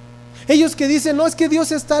 Ellos que dicen, no, es que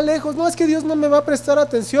Dios está lejos, no, es que Dios no me va a prestar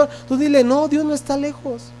atención. Tú dile, no, Dios no está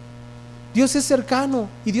lejos. Dios es cercano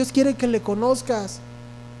y Dios quiere que le conozcas.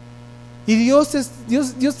 Y Dios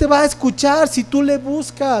te va a escuchar si tú le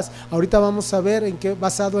buscas. Ahorita vamos a ver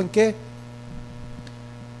basado en qué.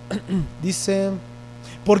 Dice,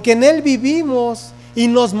 porque en Él vivimos y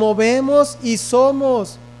nos movemos y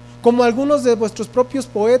somos, como algunos de vuestros propios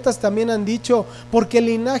poetas también han dicho, porque el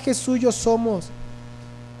linaje suyo somos.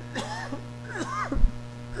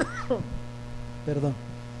 Perdón.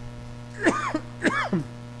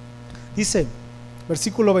 Dice,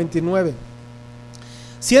 versículo 29,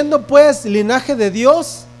 siendo pues linaje de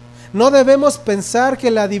Dios, no debemos pensar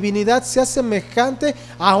que la divinidad sea semejante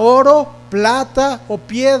a oro, plata o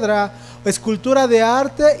piedra, escultura de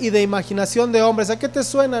arte y de imaginación de hombres. ¿A qué te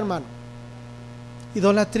suena, hermano?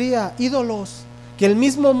 Idolatría, ídolos, que el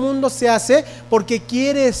mismo mundo se hace porque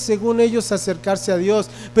quiere, según ellos, acercarse a Dios,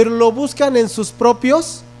 pero lo buscan en sus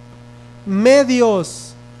propios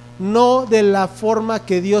medios, no de la forma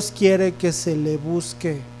que Dios quiere que se le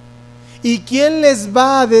busque. ¿Y quién les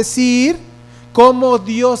va a decir cómo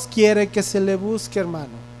Dios quiere que se le busque,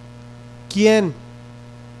 hermano? ¿Quién?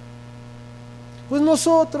 Pues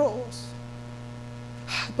nosotros.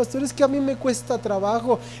 Ay, pastor, es que a mí me cuesta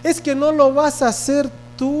trabajo. Es que no lo vas a hacer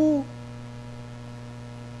tú.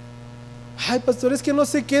 Ay, pastor, es que no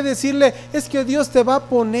sé qué decirle. Es que Dios te va a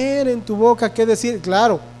poner en tu boca qué decir.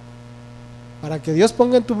 Claro, para que Dios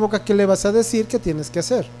ponga en tu boca qué le vas a decir, qué tienes que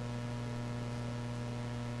hacer.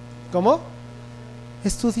 ¿Cómo?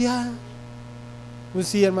 Estudiar. Pues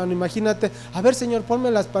sí, hermano, imagínate, a ver, Señor, ponme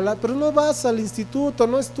las palabras, pero no vas al instituto,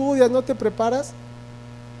 no estudias, no te preparas.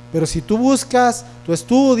 Pero si tú buscas, tú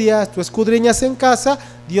estudias, tú escudriñas en casa,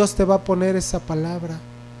 Dios te va a poner esa palabra.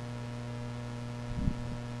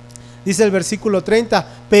 Dice el versículo 30,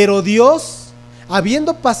 pero Dios,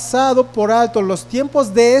 habiendo pasado por alto los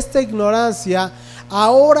tiempos de esta ignorancia,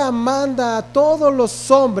 ahora manda a todos los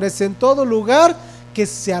hombres en todo lugar que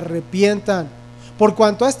se arrepientan, por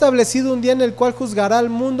cuanto ha establecido un día en el cual juzgará al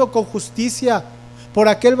mundo con justicia, por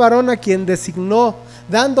aquel varón a quien designó,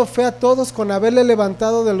 dando fe a todos con haberle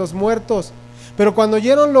levantado de los muertos. Pero cuando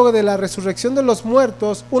oyeron lo de la resurrección de los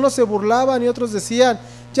muertos, unos se burlaban y otros decían,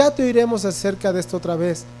 ya te oiremos acerca de esto otra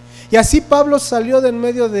vez. Y así Pablo salió de en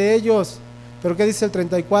medio de ellos. Pero ¿qué dice el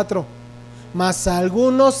 34? Mas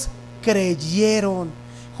algunos creyeron,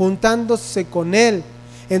 juntándose con él,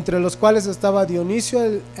 entre los cuales estaba Dionisio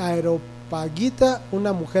el Areopagita,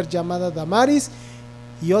 una mujer llamada Damaris,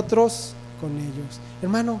 y otros con ellos.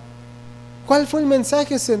 Hermano, ¿cuál fue el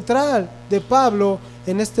mensaje central de Pablo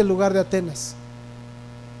en este lugar de Atenas?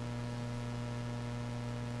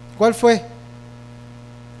 ¿Cuál fue?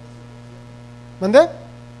 ¿Mandé?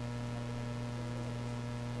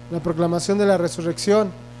 La proclamación de la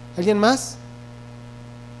resurrección. ¿Alguien más?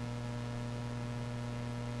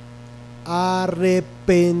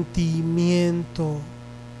 Arrepentimiento.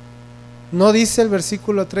 ¿No dice el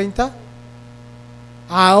versículo 30?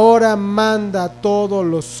 Ahora manda a todos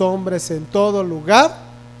los hombres en todo lugar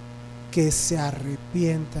que se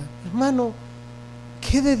arrepientan. Hermano,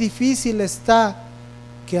 qué de difícil está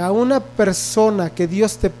que a una persona que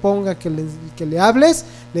Dios te ponga que le hables,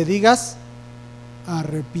 le digas,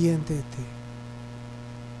 arrepiéntete.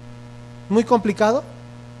 ¿Muy complicado?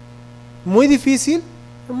 ¿Muy difícil?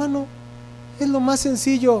 Hermano, es lo más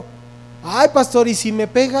sencillo. Ay, pastor, ¿y si me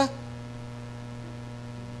pega?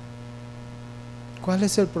 ¿Cuál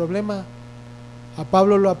es el problema? A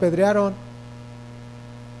Pablo lo apedrearon,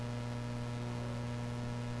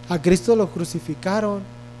 a Cristo lo crucificaron.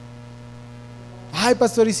 Ay,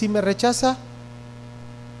 pastor, ¿y si me rechaza?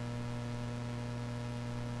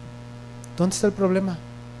 ¿Dónde está el problema?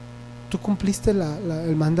 Tú cumpliste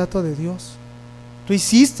el mandato de Dios. Tú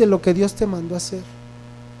hiciste lo que Dios te mandó a hacer.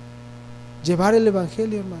 Llevar el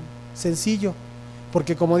evangelio, hermano. Sencillo.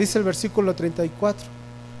 Porque como dice el versículo 34,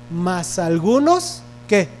 mas algunos,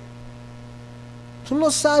 ¿qué? Tú no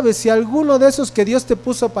sabes si alguno de esos que Dios te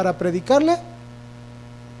puso para predicarle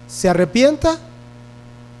se arrepienta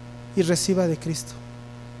y reciba de Cristo.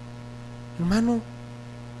 Hermano,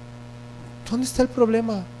 ¿dónde está el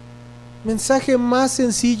problema? Mensaje más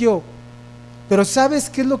sencillo. Pero ¿sabes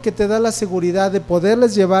qué es lo que te da la seguridad de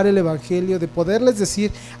poderles llevar el evangelio, de poderles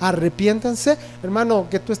decir arrepiéntanse? Hermano,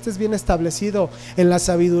 que tú estés bien establecido en la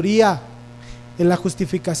sabiduría, en la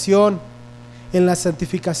justificación, en la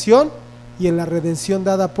santificación y en la redención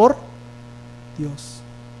dada por Dios.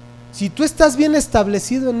 Si tú estás bien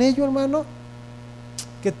establecido en ello, hermano,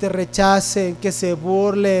 que te rechacen, que se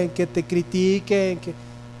burlen, que te critiquen,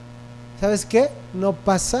 ¿sabes qué? No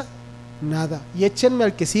pasa nada. Y échenme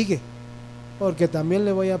al que sigue, porque también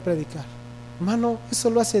le voy a predicar. Hermano,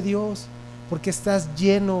 eso lo hace Dios, porque estás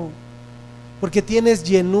lleno, porque tienes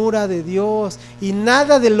llenura de Dios, y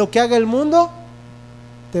nada de lo que haga el mundo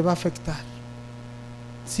te va a afectar.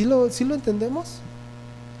 ¿Sí lo entendemos?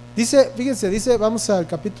 Dice, fíjense, dice, vamos al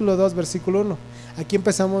capítulo 2, versículo 1. Aquí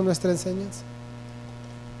empezamos nuestra enseñanza.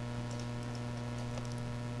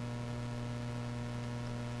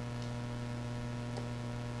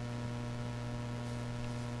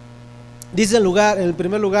 Dice en el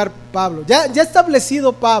primer lugar Pablo, ya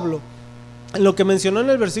establecido Pablo, en lo que mencionó en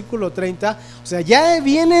el versículo 30, o sea, ya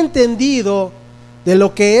viene entendido de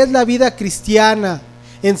lo que es la vida cristiana,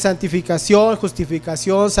 en santificación,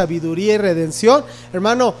 justificación, sabiduría y redención.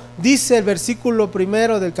 Hermano, dice el versículo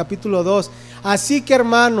primero del capítulo 2, así que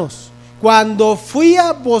hermanos, cuando fui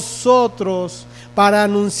a vosotros para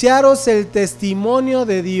anunciaros el testimonio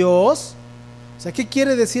de Dios, o sea, ¿qué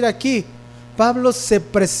quiere decir aquí? Pablo se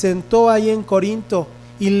presentó ahí en Corinto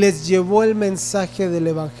y les llevó el mensaje del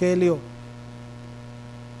evangelio.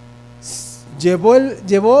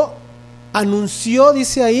 Anunció,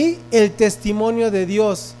 dice ahí, el testimonio de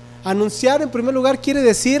Dios. Anunciar en primer lugar quiere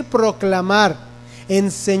decir proclamar,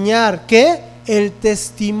 enseñar. ¿Qué? El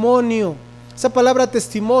testimonio. Esa palabra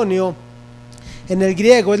testimonio en el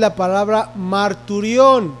griego es la palabra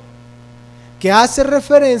marturión, que hace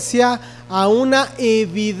referencia a una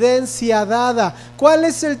evidencia dada. ¿Cuál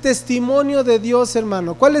es el testimonio de Dios,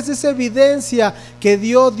 hermano? ¿Cuál es esa evidencia que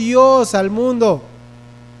dio Dios al mundo?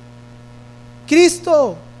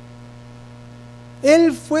 Cristo.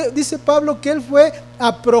 Él fue, dice Pablo, que él fue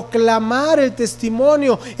a proclamar el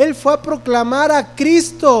testimonio. Él fue a proclamar a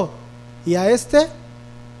Cristo y a este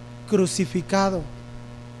crucificado.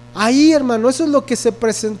 Ahí, hermano, eso es lo que se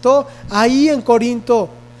presentó ahí en Corinto,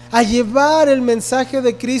 a llevar el mensaje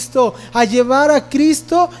de Cristo, a llevar a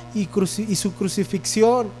Cristo y su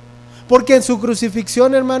crucifixión. Porque en su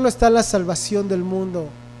crucifixión, hermano, está la salvación del mundo,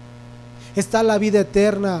 está la vida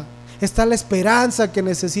eterna, está la esperanza que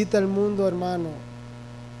necesita el mundo, hermano.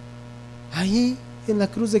 Ahí en la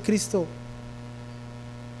cruz de Cristo.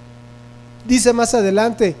 Dice más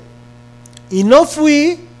adelante, y no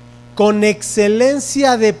fui con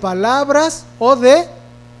excelencia de palabras o de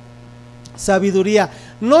sabiduría.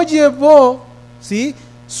 No llevó, ¿sí?,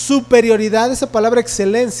 superioridad. Esa palabra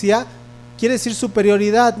excelencia quiere decir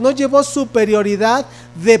superioridad. No llevó superioridad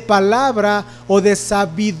de palabra o de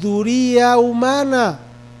sabiduría humana.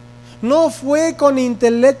 No fue con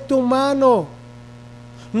intelecto humano.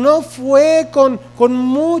 No fue con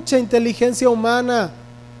mucha inteligencia humana.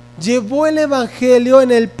 Llevó el evangelio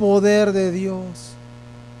en el poder de Dios.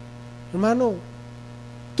 Hermano,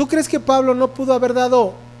 ¿tú crees que Pablo no pudo haber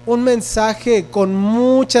dado un mensaje con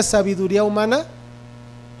mucha sabiduría humana?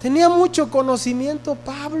 Tenía mucho conocimiento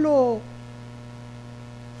Pablo.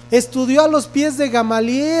 Estudió a los pies de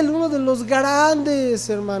Gamaliel, uno de los grandes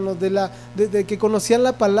hermanos de que conocían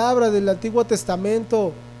la palabra del Antiguo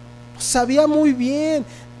Testamento. Sabía muy bien,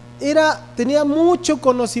 tenía mucho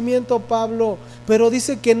conocimiento Pablo, pero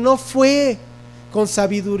dice que no fue con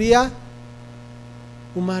sabiduría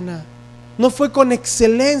humana, no fue con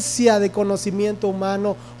excelencia de conocimiento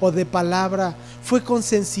humano o de palabra, fue con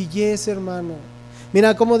sencillez, hermano.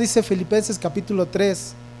 Mira cómo dice Filipenses capítulo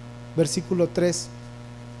 3, versículo 3.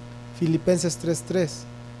 Filipenses 3:3.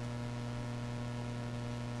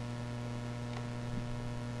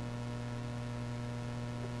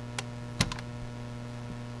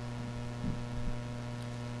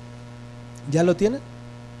 ¿Ya lo tienen?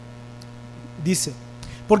 Dice,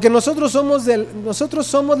 porque nosotros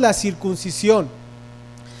somos la circuncisión,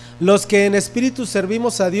 los que en espíritu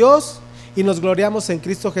servimos a Dios y nos gloriamos en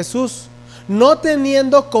Cristo Jesús, no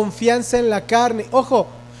teniendo confianza en la carne. Ojo,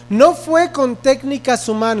 no fue con técnicas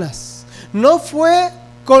humanas, no fue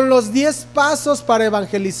con los 10 pasos para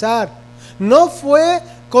evangelizar, no fue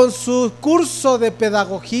con su curso de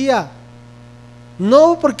pedagogía.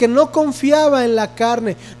 No, porque no confiaba en la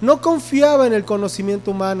carne, no confiaba en el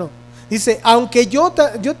conocimiento humano. Dice, aunque yo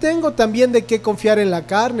tengo también de qué confiar en la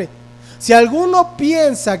carne. Si alguno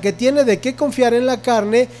piensa que tiene de qué confiar en la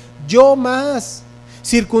carne, yo más,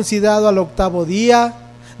 circuncidado al 8º día,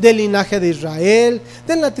 del linaje de Israel,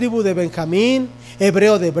 de la tribu de Benjamín,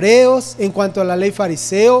 hebreo de hebreos, en cuanto a la ley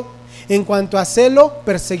fariseo, en cuanto a celo,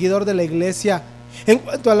 perseguidor de la iglesia, en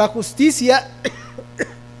cuanto a la justicia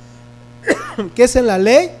que es en la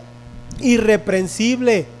ley,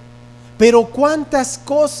 irreprensible. Pero cuántas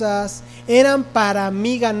cosas eran para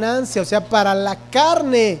mi ganancia, o sea, para la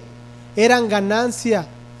carne eran ganancia,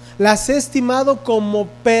 las he estimado como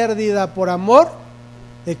pérdida por amor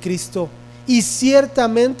de Cristo. Y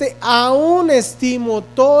ciertamente aún estimo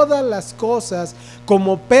todas las cosas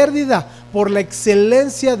como pérdida por la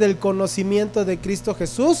excelencia del conocimiento de Cristo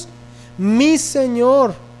Jesús, mi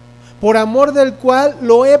Señor, por amor del cual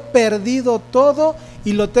lo he perdido todo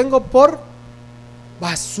y lo tengo por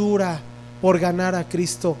basura, por ganar a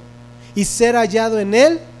Cristo y ser hallado en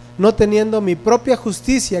Él, no teniendo mi propia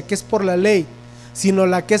justicia, que es por la ley, sino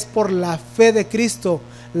la que es por la fe de Cristo,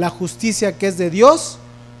 la justicia que es de Dios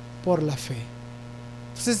por la fe.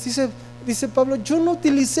 Entonces dice Pablo, yo no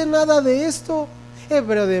utilicé nada de esto.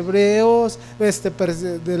 Hebreo de hebreos,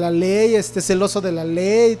 de la ley, celoso de la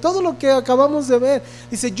ley, todo lo que acabamos de ver.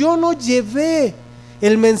 Dice, yo no llevé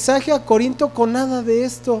el mensaje a Corinto con nada de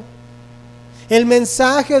esto. El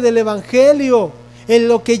mensaje del evangelio, en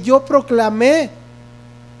lo que yo proclamé,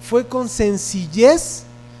 fue con sencillez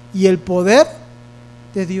y el poder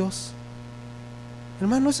de Dios.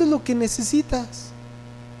 Hermano, eso es lo que necesitas.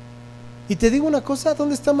 Y te digo una cosa,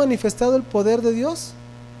 ¿dónde está manifestado el poder de Dios?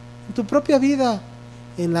 En tu propia vida,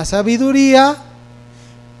 en la sabiduría,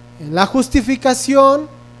 en la justificación,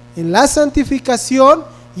 en la santificación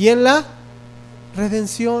y en la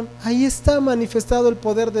redención. Ahí está manifestado el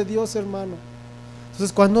poder de Dios, hermano.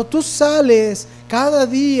 Entonces, cuando tú sales cada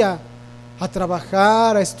día a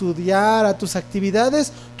trabajar, a estudiar, a tus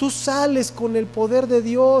actividades, tú sales con el poder de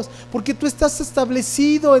Dios, porque tú estás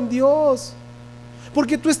establecido en Dios,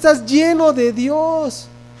 porque tú estás lleno de Dios.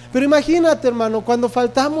 Pero imagínate, hermano, cuando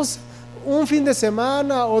faltamos un fin de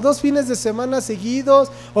semana o 2 fines de semana seguidos,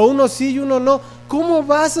 o uno sí y uno no, ¿cómo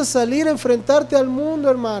vas a salir a enfrentarte al mundo,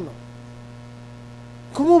 hermano?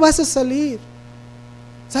 ¿Cómo vas a salir?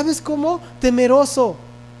 ¿Sabes cómo? Temeroso.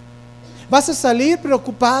 Vas a salir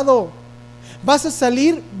preocupado. Vas a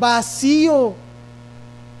salir vacío.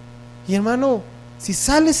 Y hermano, si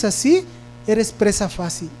sales así, eres presa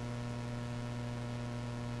fácil.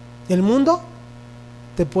 El mundo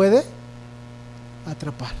te puede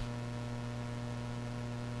atrapar.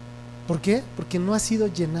 ¿Por qué? Porque no has sido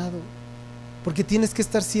llenado. Porque tienes que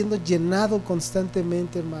estar siendo llenado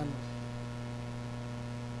constantemente, hermano.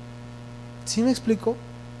 ¿Sí me explico?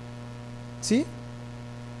 ¿Sí?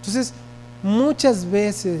 Entonces, muchas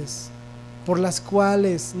veces por las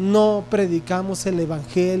cuales no predicamos el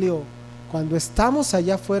evangelio cuando estamos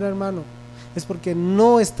allá afuera, hermano, es porque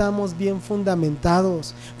no estamos bien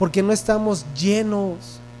fundamentados, porque no estamos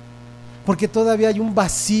llenos, porque todavía hay un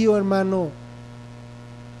vacío, hermano.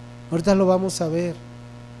 Ahorita lo vamos a ver.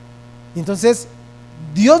 Y entonces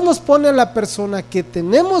Dios nos pone a la persona que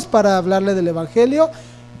tenemos para hablarle del evangelio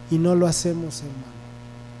y no lo hacemos, hermano,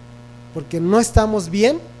 porque no estamos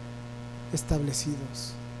bien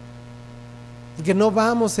establecidos, porque no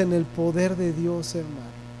vamos en el poder de Dios,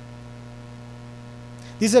 hermano.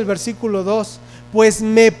 Dice el versículo 2: pues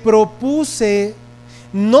me propuse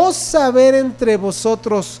no saber entre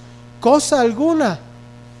vosotros cosa alguna,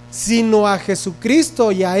 sino a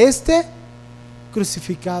Jesucristo y a este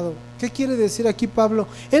crucificado. ¿Qué quiere decir aquí Pablo?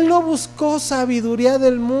 Él no buscó sabiduría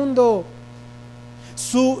del mundo.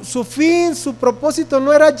 Su fin, su propósito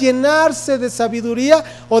no era llenarse de sabiduría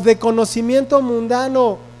o de conocimiento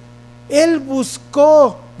mundano. Él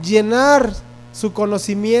buscó llenar su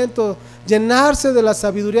conocimiento, llenarse de la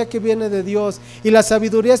sabiduría que viene de Dios. Y la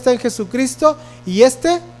sabiduría está en Jesucristo y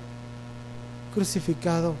este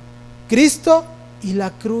crucificado. Cristo y la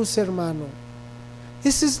cruz, hermano.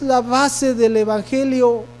 Esa es la base del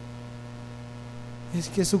evangelio. Es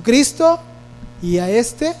Jesucristo y a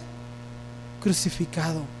este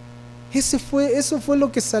crucificado. Eso fue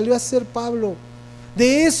lo que salió a hacer Pablo.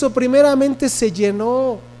 De eso primeramente se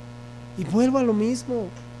llenó. Y vuelvo a lo mismo.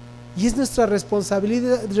 Y es nuestra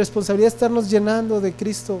responsabilidad estarnos llenando de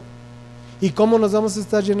Cristo. ¿Y cómo nos vamos a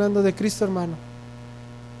estar llenando de Cristo, hermano?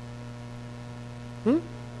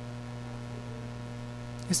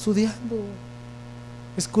 estudiando,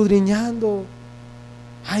 escudriñando.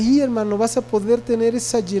 Ahí, hermano, vas a poder tener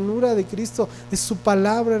esa llenura de Cristo, de su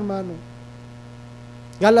palabra, hermano.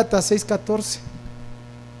 Gálatas 6:14.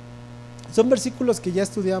 Son versículos que ya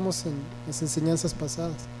estudiamos en las enseñanzas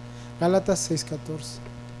pasadas. Gálatas 6:14.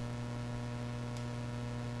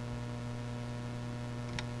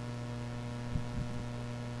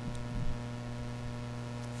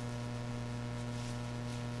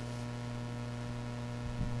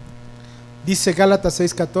 Dice Gálatas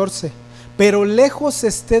 6:14: pero lejos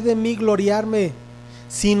esté de mí gloriarme,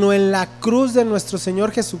 sino en la cruz de nuestro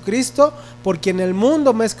Señor Jesucristo, porque en el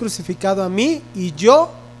mundo me es crucificado a mí y yo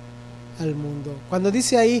al mundo. Cuando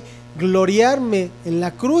dice ahí gloriarme en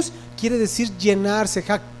la cruz, quiere decir llenarse,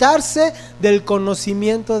 jactarse del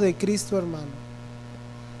conocimiento de Cristo, hermano.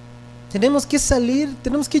 Tenemos que salir,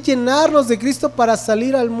 tenemos que llenarnos de Cristo para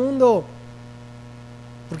salir al mundo.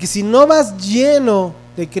 Porque si no vas lleno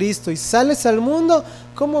de Cristo y sales al mundo,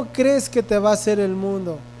 ¿cómo crees que te va a hacer el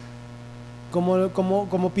mundo?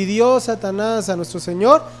 Como pidió Satanás a nuestro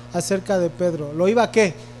Señor acerca de Pedro. ¿Lo iba a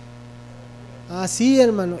qué? Así,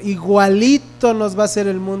 hermano, igualito nos va a hacer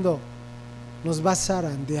el mundo. Nos va a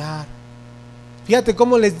zarandear. Fíjate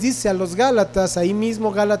cómo les dice a los Gálatas, ahí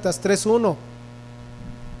mismo Gálatas 3:1.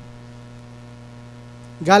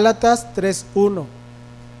 Gálatas 3:1.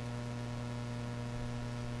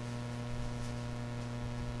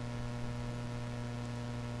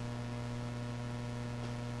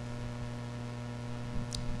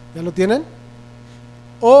 ¿Ya lo tienen?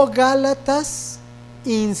 Oh Gálatas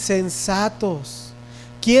insensatos,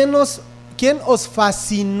 ¿quién os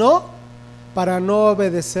fascinó para no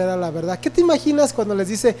obedecer a la verdad? ¿Qué te imaginas cuando les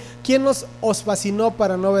dice quién os fascinó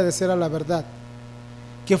para no obedecer a la verdad?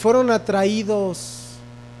 Que fueron atraídos,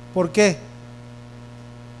 ¿por qué?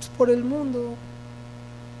 Pues por el mundo,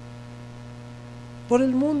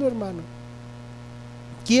 hermano.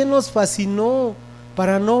 ¿Quién os fascinó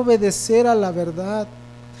para no obedecer a la verdad?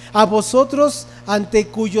 A vosotros, ante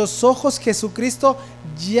cuyos ojos Jesucristo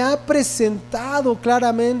ya ha presentado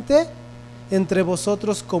claramente entre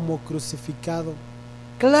vosotros como crucificado.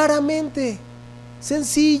 Claramente,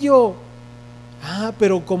 sencillo.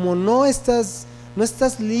 Pero como no estás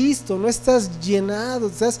listo, no estás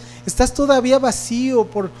llenado, estás todavía vacío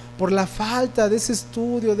por la falta de ese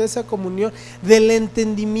estudio, de esa comunión, del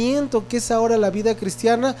entendimiento que es ahora la vida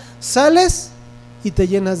cristiana, sales y te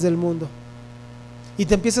llenas del mundo. Y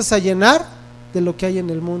te empiezas a llenar de lo que hay en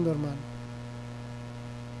el mundo, hermano.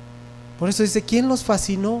 Por eso dice, ¿quién los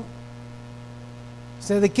fascinó? O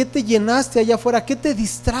sea, ¿de qué te llenaste allá afuera? ¿Qué te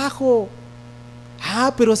distrajo?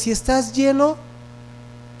 Pero si estás lleno,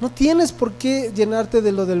 no tienes por qué llenarte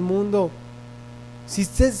de lo del mundo. Si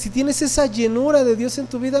tienes esa llenura de Dios en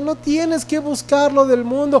tu vida, no tienes que buscar lo del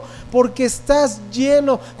mundo, porque estás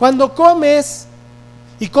lleno. Cuando comes,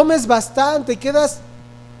 y comes bastante, quedas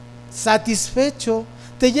satisfecho,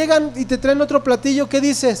 te llegan y te traen otro platillo, ¿qué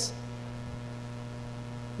dices?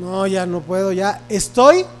 No, ya no puedo, ya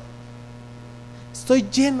estoy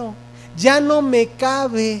lleno, ya no me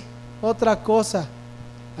cabe otra cosa,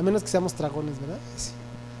 a menos que seamos dragones, ¿verdad? Sí.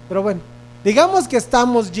 Pero bueno, digamos que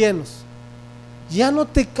estamos llenos, ya no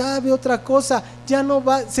te cabe otra cosa, ya no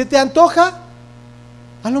va, ¿se te antoja?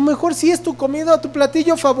 A lo mejor sí es tu comida, tu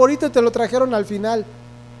platillo favorito y te lo trajeron al final.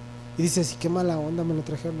 Y dices, qué mala onda, me lo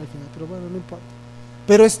trajeron al final, pero bueno, no importa.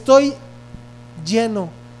 Pero estoy lleno,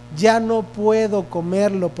 ya no puedo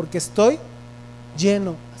comerlo porque estoy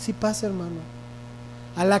lleno. Así pasa, hermano.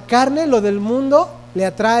 A la carne lo del mundo le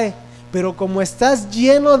atrae, pero como estás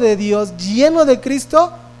lleno de Dios, lleno de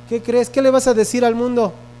Cristo, ¿qué crees? ¿Qué le vas a decir al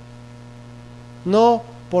mundo? No,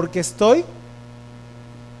 porque estoy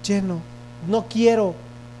lleno, no quiero.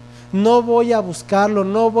 No voy a buscarlo,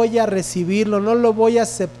 no voy a recibirlo, no lo voy a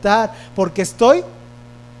aceptar, porque estoy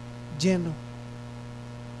lleno.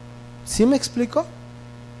 ¿Sí me explico?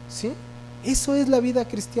 ¿Sí? Eso es la vida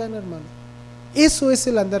cristiana, hermano. Eso es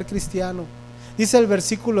el andar cristiano. Dice el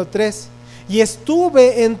versículo 3: y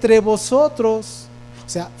estuve entre vosotros. O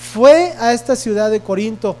sea, fue a esta ciudad de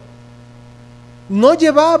Corinto. No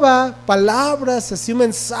llevaba palabras, así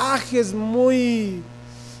mensajes muy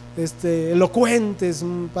elocuentes,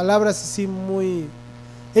 palabras así muy...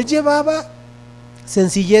 Él llevaba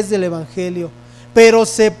sencillez del evangelio, pero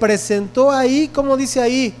se presentó ahí, como dice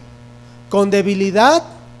ahí, con debilidad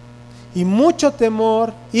y mucho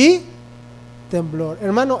temor y temblor.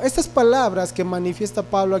 Hermano, estas palabras que manifiesta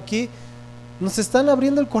Pablo aquí nos están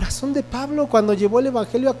abriendo el corazón de Pablo cuando llevó el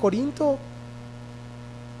evangelio a Corinto.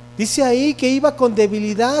 Dice ahí que iba con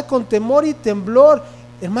debilidad, con temor y temblor.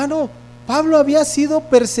 Hermano, Pablo había sido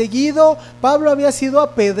perseguido, Pablo había sido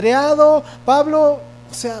apedreado, Pablo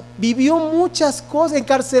O sea, vivió muchas cosas,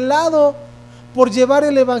 encarcelado por llevar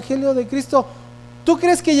el evangelio de Cristo. ¿Tú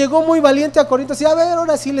crees que llegó muy valiente a Corinto? Así, a ver,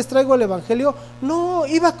 ahora sí les traigo el evangelio. No,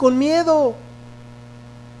 iba con miedo,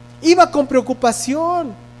 iba con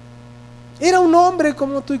preocupación. Era un hombre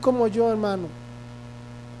como tú y como yo, hermano.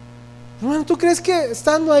 Hermano, ¿tú crees que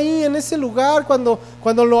estando ahí en ese lugar, cuando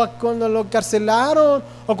lo encarcelaron,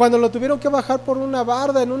 o cuando lo tuvieron que bajar por una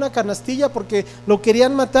barda en una canastilla porque lo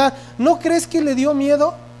querían matar, ¿no crees que le dio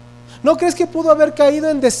miedo? ¿No crees que pudo haber caído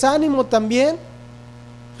en desánimo también?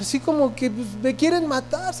 Así como que pues, me quieren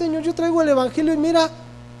matar, Señor, yo traigo el evangelio y mira.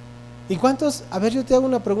 ¿Y cuántos? A ver, yo te hago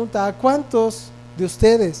una pregunta. ¿A cuántos de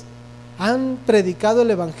ustedes han predicado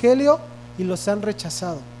el evangelio y los han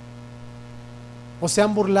rechazado? ¿O se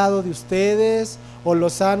han burlado de ustedes? ¿O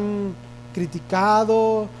los han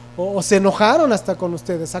criticado? ¿O se enojaron hasta con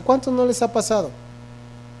ustedes? ¿A cuántos no les ha pasado?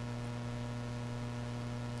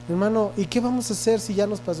 Hermano, ¿y qué vamos a hacer si ya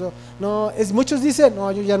nos pasó? No, muchos dicen,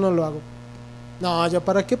 no, yo ya no lo hago. No, yo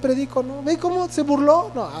para qué predico, no, ve cómo se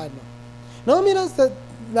burló, no, ay, no. No, mira,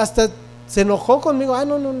 hasta se enojó conmigo, ay,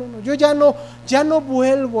 no, yo ya no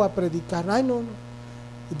vuelvo a predicar, ay, no.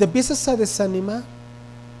 Y te empiezas a desanimar.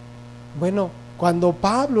 Bueno, cuando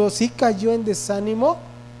Pablo sí cayó en desánimo,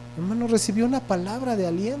 hermano, recibió una palabra de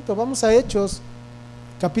aliento. Vamos a Hechos,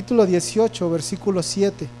 capítulo 18, versículo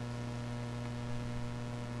 7.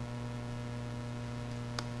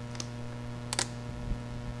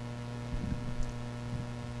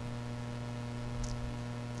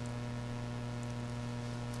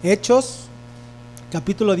 Hechos,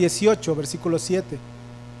 capítulo 18, versículo 7.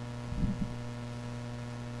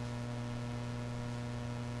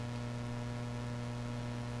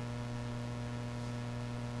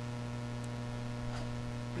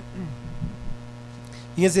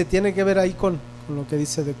 Fíjense, tiene que ver ahí con lo que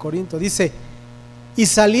dice de Corinto. Dice, y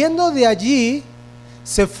saliendo de allí,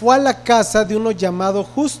 se fue a la casa de uno llamado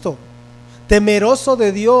Justo, temeroso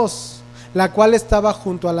de Dios, la cual estaba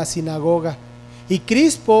junto a la sinagoga. Y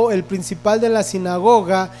Crispo, el principal de la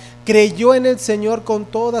sinagoga, creyó en el Señor con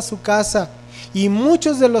toda su casa. Y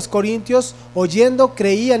muchos de los corintios, oyendo,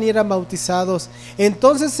 creían y eran bautizados.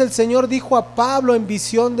 Entonces el Señor dijo a Pablo en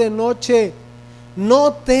visión de noche,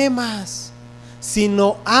 no temas,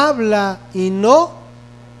 sino habla y no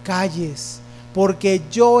calles, porque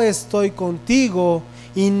yo estoy contigo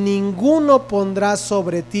y ninguno pondrá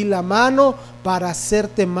sobre ti la mano para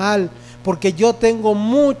hacerte mal, porque yo tengo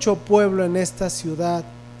mucho pueblo en esta ciudad.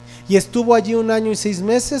 Y estuvo allí 1 año y 6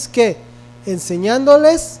 meses que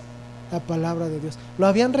enseñándoles la palabra de Dios. Lo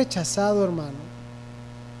habían rechazado, hermano.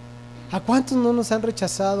 ¿A cuántos no nos han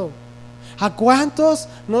rechazado? ¿A cuántos?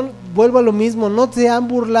 No, vuelvo a lo mismo, no te han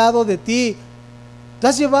burlado de ti. Te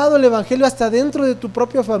has llevado el evangelio hasta dentro de tu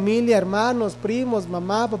propia familia, hermanos, primos,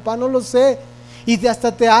 mamá, papá, no lo sé. Y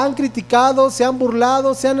hasta te han criticado, se han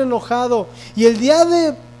burlado, se han enojado. Y el día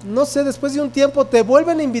de, no sé, después de un tiempo te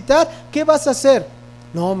vuelven a invitar, ¿qué vas a hacer?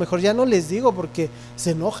 No, mejor ya no les digo porque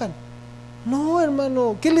se enojan. No,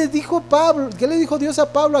 hermano, ¿qué les dijo Pablo? ¿Qué le dijo Dios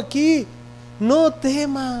a Pablo aquí? No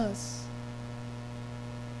temas.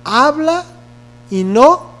 Habla y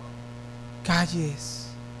no calles.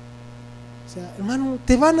 O sea, hermano,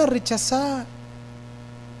 te van a rechazar,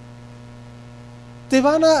 te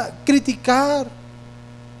van a criticar,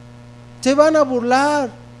 te van a burlar,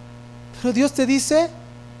 pero Dios te dice,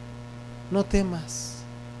 no temas,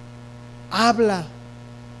 habla,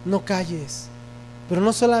 no calles. Pero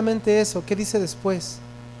no solamente eso, ¿qué dice después?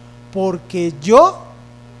 Porque yo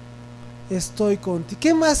estoy contigo.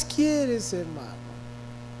 ¿Qué más quieres, hermano?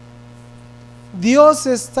 Dios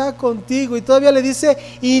está contigo y todavía le dice,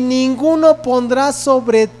 y ninguno pondrá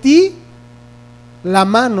sobre ti la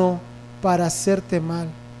mano para hacerte mal.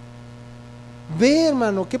 Ve,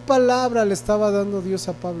 hermano, qué palabra le estaba dando Dios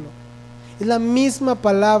a Pablo. Es la misma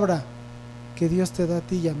palabra que Dios te da a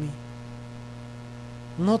ti y a mí.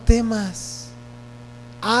 No temas,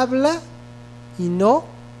 habla y no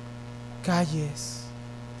calles.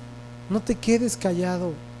 No te quedes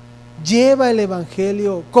callado. Lleva el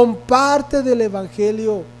evangelio, comparte del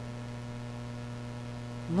evangelio.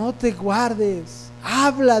 No te guardes,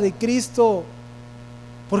 habla de Cristo,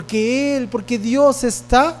 porque Dios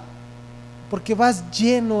está, porque vas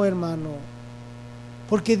lleno, hermano,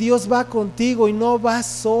 porque Dios va contigo y no vas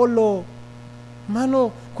solo.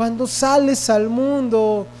 Hermano, cuando sales al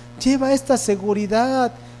mundo, lleva esta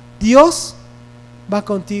seguridad, Dios va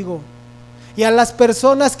contigo. Y a las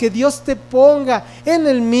personas que Dios te ponga en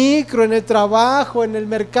el micro, en el trabajo, en el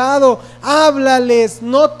mercado, háblales,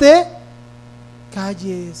 no te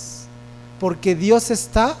calles, porque Dios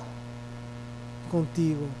está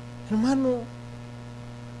contigo. Hermano,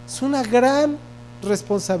 es una gran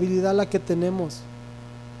responsabilidad la que tenemos.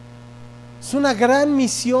 Es una gran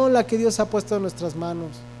misión la que Dios ha puesto en nuestras manos.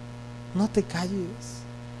 No te calles,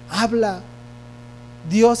 habla.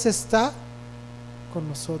 Dios está con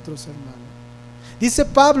nosotros, hermano. Dice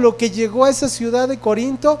Pablo que llegó a esa ciudad de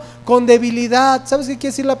Corinto con debilidad. ¿Sabes qué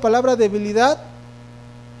quiere decir la palabra debilidad?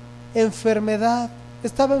 Enfermedad.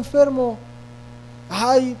 Estaba enfermo.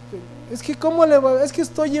 Ay, es que es que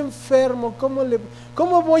estoy enfermo.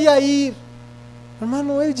 ¿Cómo voy a ir?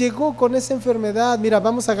 Hermano, él llegó con esa enfermedad. Mira,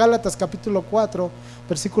 vamos a Gálatas capítulo 4,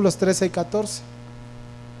 versículos 13 y 14.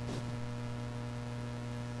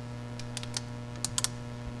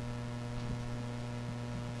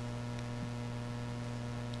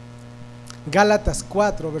 Gálatas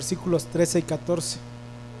 4, versículos 13 y 14.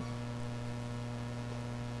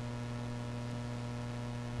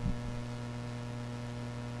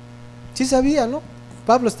 Sí sabía, ¿no?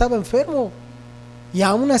 Pablo estaba enfermo y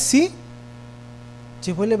aún así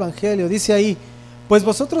llevó el evangelio. Dice ahí: pues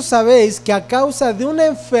vosotros sabéis que a causa de una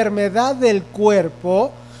enfermedad del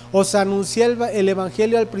cuerpo os anuncié el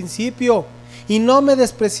evangelio al principio, y no me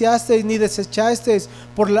despreciasteis ni desechasteis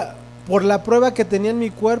por la prueba que tenía en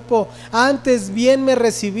mi cuerpo. Antes bien me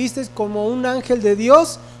recibisteis como un ángel de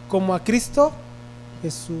Dios, como a Cristo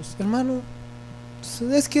Jesús. Hermano,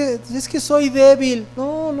 es que soy débil.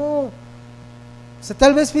 No. O sea,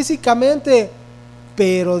 tal vez físicamente,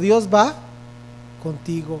 pero Dios va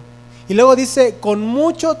contigo. Y luego dice: con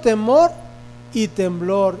mucho temor y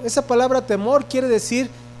temblor. Esa palabra temor quiere decir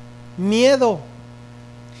miedo,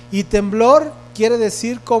 y temblor quiere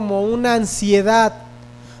decir como una ansiedad.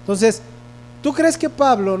 Entonces, ¿tú crees que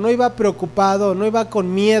Pablo no iba preocupado, no iba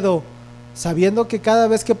con miedo, sabiendo que cada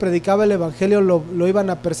vez que predicaba el evangelio lo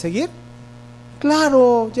iban a perseguir?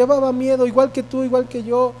 Claro, llevaba miedo, igual que tú, igual que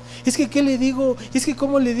yo. Es que ¿qué le digo? Es que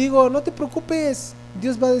 ¿cómo le digo? No te preocupes,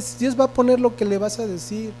 Dios va a poner lo que le vas a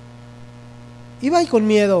decir. Iba ahí con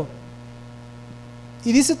miedo.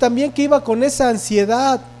 Y dice también que iba con esa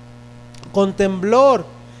ansiedad, con temblor.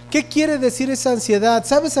 ¿Qué quiere decir esa ansiedad?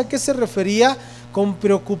 ¿Sabes a qué se refería? Con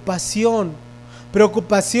preocupación.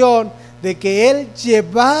 Preocupación de que él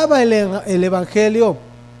llevaba el evangelio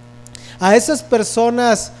a esas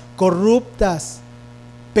personas corruptas,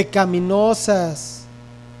 pecaminosas,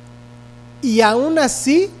 y aún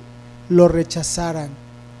así lo rechazaran.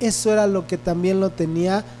 Eso era lo que también lo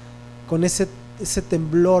tenía con ese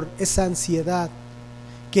temblor, esa ansiedad,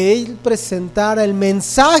 que él presentara el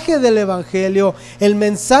mensaje del evangelio, el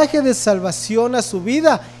mensaje de salvación a su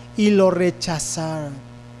vida, y lo rechazaran.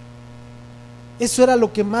 Eso era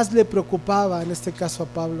lo que más le preocupaba en este caso a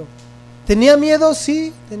Pablo. ¿Tenía miedo?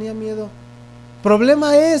 Sí, tenía miedo.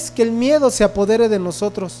 Problema es que el miedo se apodere de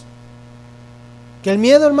nosotros. Que el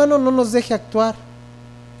miedo, hermano, no nos deje actuar,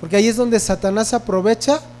 porque ahí es donde Satanás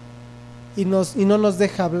aprovecha y no nos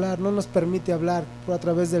deja hablar, no nos permite hablar a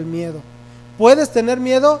través del miedo. ¿Puedes tener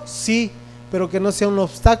miedo? Sí, pero que no sea un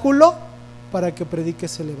obstáculo para que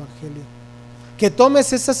prediques el evangelio. Que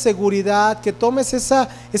tomes esa seguridad, que tomes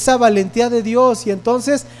esa valentía de Dios, y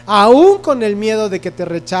entonces, aún con el miedo de que te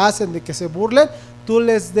rechacen, de que se burlen, tú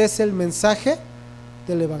les des el mensaje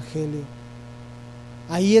del evangelio.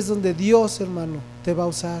 Ahí es donde Dios, hermano, te va a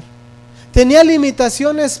usar. ¿Tenía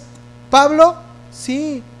limitaciones Pablo?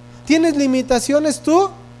 Sí. ¿Tienes limitaciones tú?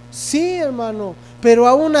 Sí, hermano. Pero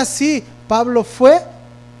aún así, Pablo fue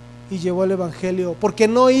y llevó el evangelio, porque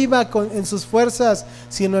no iba en sus fuerzas,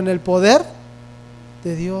 sino en el poder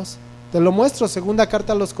de Dios. Te lo muestro, segunda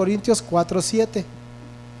carta a los Corintios 4:7.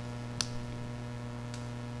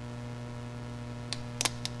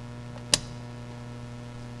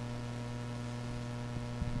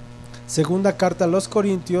 Segunda carta a los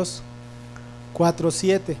Corintios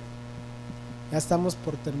 4:7. Ya estamos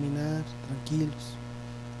por terminar, tranquilos.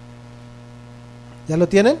 ¿Ya lo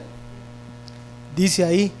tienen? Dice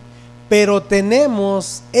ahí: pero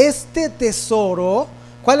tenemos este tesoro.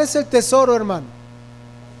 ¿Cuál es el tesoro, hermano?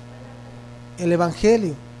 El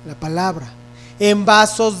evangelio, la palabra, en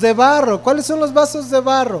vasos de barro. ¿Cuáles son los vasos de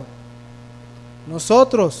barro?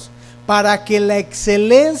 Nosotros, para que la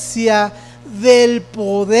excelencia del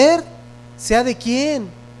poder sea ¿de quién?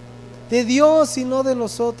 De Dios y no de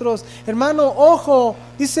nosotros. Hermano, ojo,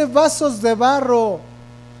 dice vasos de barro,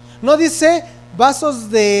 no dice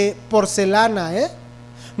vasos de porcelana,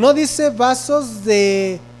 no dice vasos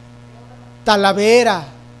de talavera,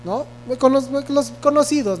 ¿no? Los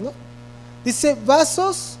conocidos, ¿no? Dice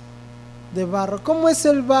vasos de barro. ¿Cómo es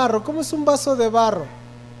el barro? ¿Cómo es un vaso de barro?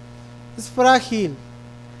 Es frágil.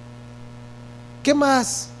 ¿Qué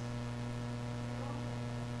más?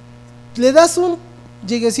 Le das un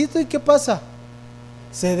lleguecito y ¿qué pasa?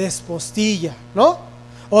 Se despostilla, ¿no?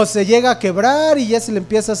 o se llega a quebrar y ya se le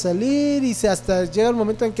empieza a salir y hasta llega el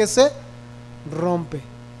momento en que se rompe.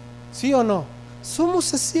 ¿Sí o no?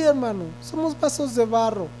 Somos así, hermano, somos vasos de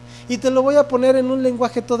barro. Y te lo voy a poner en un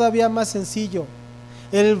lenguaje todavía más sencillo.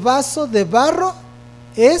 El vaso de barro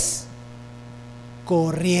es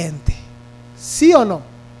corriente. ¿Sí o no?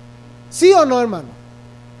 ¿Sí o no, hermano?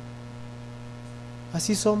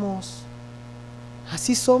 Así somos.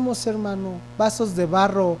 Así somos, hermano. Vasos de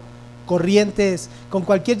barro, corrientes. Con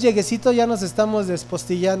cualquier lleguecito ya nos estamos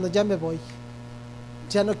despostillando. Ya me voy.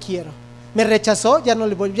 Ya no quiero. Me rechazó, ya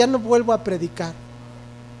no vuelvo a predicar.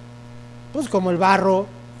 Pues como el barro,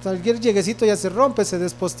 cualquier lleguecito ya se rompe, se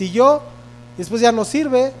despostilló y después ya no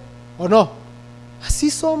sirve, ¿o no? Así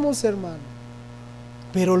somos, hermano.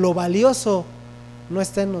 Pero lo valioso no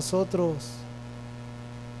está en nosotros.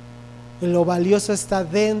 Lo valioso está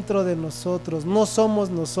dentro de nosotros. No somos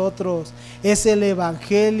nosotros. Es el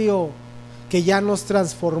Evangelio que ya nos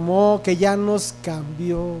transformó, que ya nos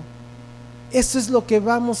cambió. Eso es lo que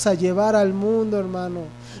vamos a llevar al mundo, hermano.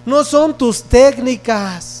 No son tus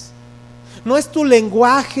técnicas, no es tu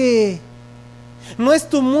lenguaje, no es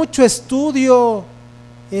tu mucho estudio.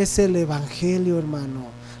 Es el Evangelio, hermano,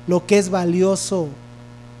 lo que es valioso.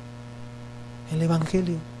 El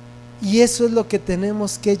Evangelio. Y eso es lo que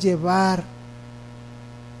tenemos que llevar.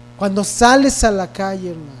 Cuando sales a la calle,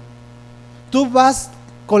 hermano, tú vas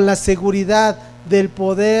con la seguridad del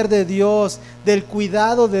poder de Dios, del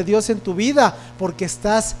cuidado de Dios en tu vida, porque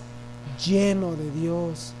estás lleno de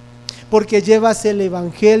Dios, porque llevas el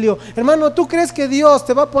Evangelio. Hermano, ¿tú crees que Dios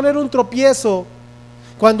te va a poner un tropiezo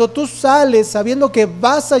cuando tú sales sabiendo que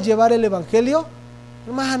vas a llevar el Evangelio?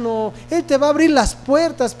 Hermano, Él te va a abrir las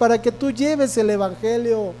puertas para que tú lleves el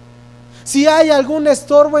Evangelio. Si hay algún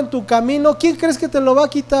estorbo en tu camino, ¿quién crees que te lo va a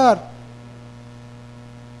quitar?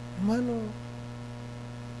 Hermano,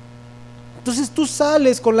 entonces tú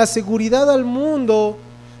sales con la seguridad al mundo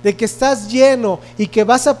de que estás lleno y que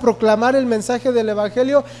vas a proclamar el mensaje del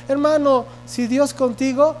Evangelio. Hermano, si Dios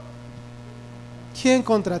contigo, ¿quién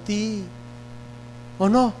contra ti? ¿O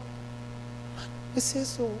no? Es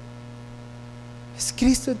eso. Es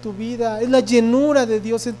Cristo en tu vida, es la llenura de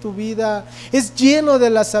Dios en tu vida, es lleno de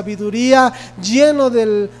la sabiduría, lleno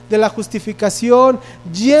de la justificación,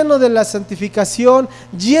 lleno de la santificación,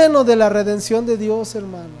 lleno de la redención de Dios,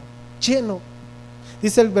 hermano. Lleno.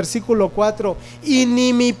 Dice el versículo 4: y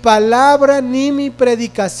ni mi palabra ni mi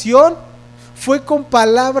predicación fue con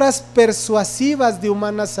palabras persuasivas de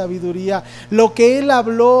humana sabiduría. Lo que Él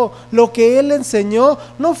habló, lo que Él enseñó,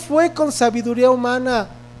 no fue con sabiduría humana,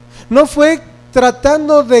 no fue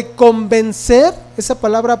tratando de convencer. Esa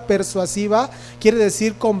palabra persuasiva quiere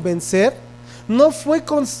decir convencer. No fue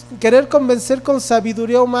con querer convencer con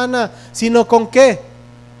sabiduría humana, sino con ¿qué?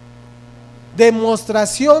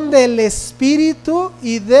 Demostración del Espíritu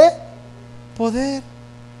y de poder.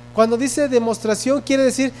 Cuando dice demostración, quiere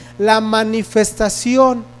decir la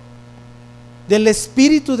manifestación del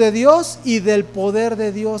Espíritu de Dios y del poder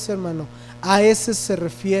de Dios, hermano. A ese se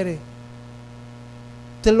refiere.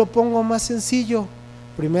 Te lo pongo más sencillo.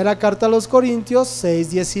 Primera carta a los Corintios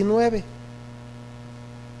 6:19.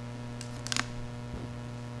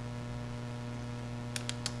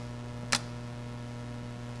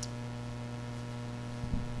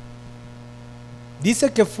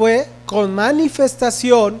 Dice que fue con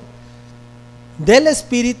manifestación del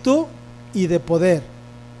Espíritu y de poder.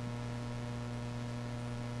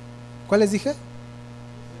 ¿Cuál les dije?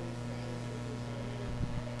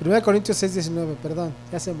 1 Corintios 6:19, perdón,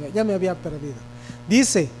 ya me había perdido.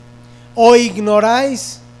 Dice: ¿o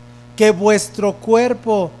ignoráis que vuestro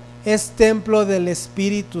cuerpo es templo del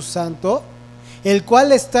Espíritu Santo, el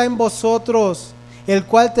cual está en vosotros, el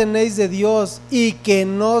cual tenéis de Dios, y que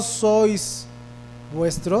no sois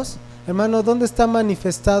vuestros? Hermano, ¿dónde está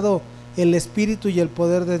manifestado el Espíritu y el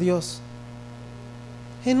poder de Dios?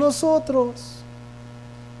 En nosotros.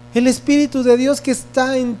 El Espíritu de Dios que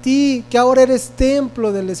está en ti, que ahora eres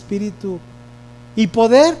templo del Espíritu. ¿Y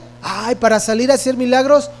poder? Ay, para salir a hacer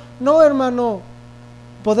milagros. No, hermano.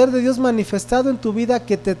 Poder de Dios manifestado en tu vida,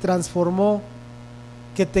 que te transformó,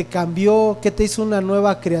 que te cambió, que te hizo una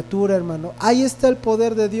nueva criatura, hermano. Ahí está el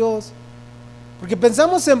poder de Dios. Porque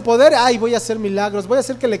pensamos en poder, ay, voy a hacer milagros, voy a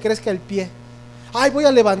hacer que le crezca el pie, ay, voy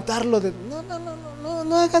a levantarlo.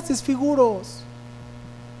 No hagas desfiguros.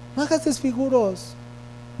 No hagas desfiguros.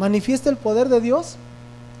 Manifiesta el poder de Dios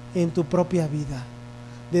en tu propia vida.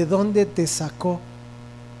 ¿De dónde te sacó?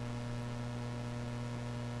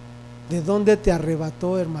 ¿De dónde te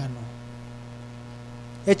arrebató, hermano?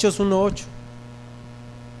 Hechos 1:8.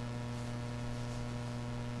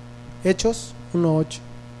 Hechos 1:8.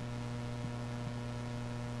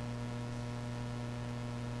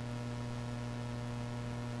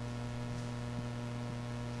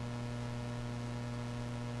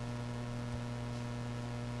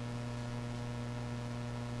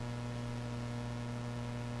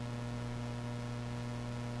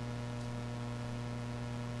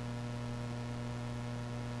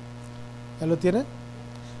 ¿Ya lo tienen?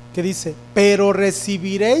 Que dice, pero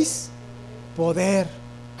recibiréis poder.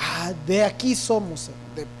 De aquí somos,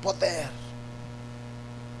 de poder.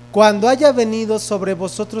 Cuando haya venido sobre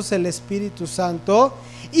vosotros el Espíritu Santo,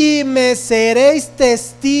 y me seréis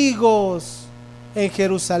testigos en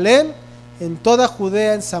Jerusalén, en toda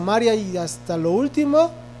Judea, en Samaria y hasta lo último.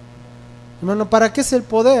 Hermano, ¿para qué es el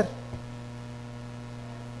poder?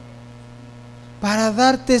 Para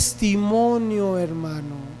dar testimonio,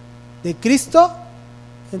 hermano, de Cristo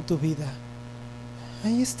en tu vida.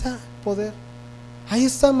 Ahí está el poder. Ahí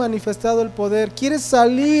está manifestado el poder. ¿Quieres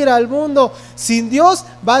salir al mundo sin Dios?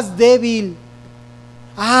 Vas débil.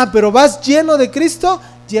 Pero vas lleno de Cristo.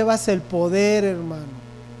 Llevas el poder, hermano.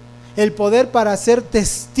 El poder para ser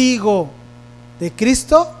testigo de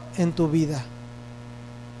Cristo en tu vida.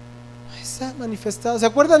 Ahí está manifestado. ¿Se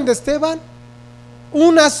acuerdan de Esteban?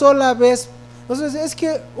 Una sola vez. Entonces, es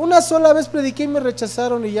que una sola vez prediqué y me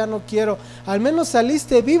rechazaron y ya no quiero. Al menos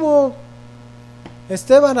saliste vivo.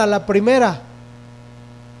 Esteban a la primera.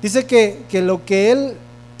 Dice que lo que él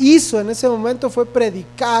hizo en ese momento fue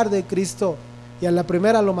predicar de Cristo, y a la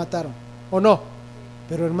primera lo mataron, ¿o no?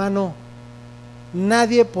 Pero hermano,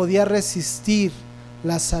 nadie podía resistir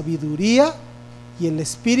la sabiduría y el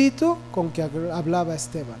espíritu con que hablaba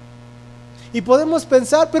Esteban. Y podemos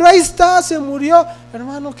pensar, pero ahí está, se murió.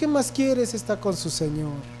 Hermano, ¿qué más quieres? Está con su Señor.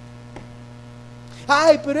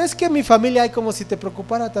 Pero es que mi familia, como si te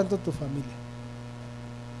preocupara tanto tu familia.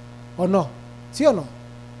 ¿O no? ¿Sí o no?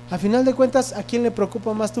 A final de cuentas, ¿a quién le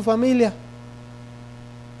preocupa más tu familia?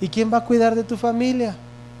 ¿Y quién va a cuidar de tu familia?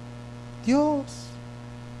 Dios.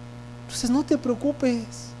 Entonces no te preocupes.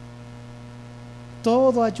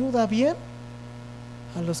 Todo ayuda bien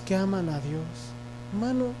a los que aman a Dios.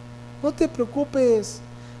 Hermano, no te preocupes.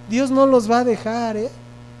 Dios no los va a dejar,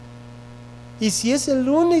 Y si es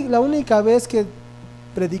la única vez que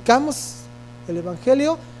predicamos el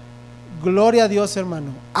Evangelio, gloria a Dios,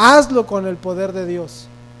 hermano. Hazlo con el poder de Dios.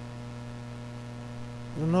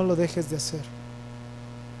 Pero no lo dejes de hacer.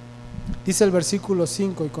 Dice el versículo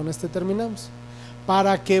 5, y con este terminamos: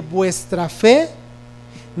 para que vuestra fe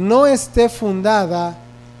no esté fundada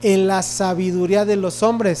en la sabiduría de los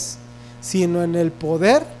hombres, sino en el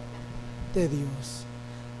poder de Dios.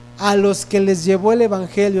 A los que les llevó el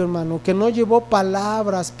Evangelio, hermano, que no llevó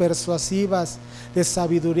palabras persuasivas de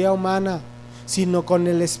sabiduría humana, sino con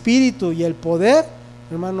el Espíritu y el poder,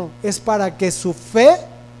 hermano, es para que su fe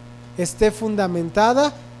esté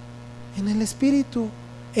fundamentada en el Espíritu,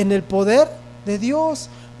 en el poder de Dios,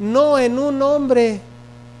 no en un hombre,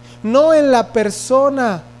 no en la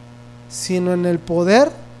persona, sino en el poder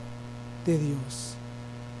de Dios.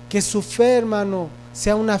 Que su fe, hermano,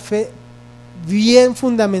 sea una fe bien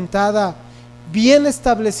fundamentada, bien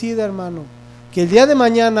establecida, hermano. Que el día de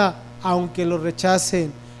mañana, aunque lo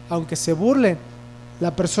rechacen, aunque se burlen,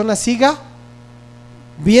 la persona siga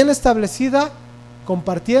bien establecida,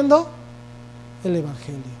 compartiendo el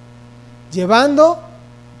Evangelio, llevando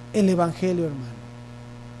el Evangelio, hermano.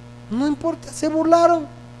 No importa, se burlaron,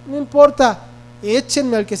 no importa,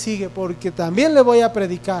 échenme al que sigue, porque también le voy a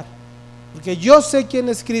predicar, porque yo sé quién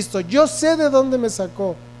es Cristo, yo sé de dónde me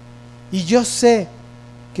sacó, y yo sé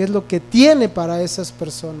qué es lo que tiene para esas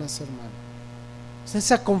personas, hermano.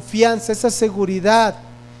 Esa confianza, esa seguridad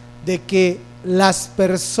de que las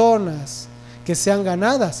personas que sean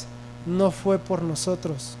ganadas no fue por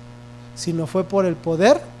nosotros, sino fue por el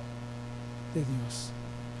poder de Dios,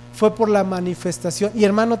 fue por la manifestación. Y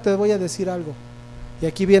hermano, te voy a decir algo, y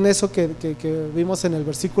aquí viene eso que vimos en el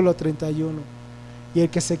versículo 31: y el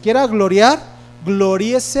que se quiera gloriar,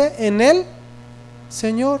 gloríese en el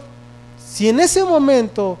Señor. Si en ese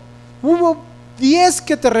momento hubo 10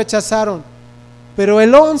 que te rechazaron, pero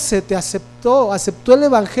el 11 te aceptó el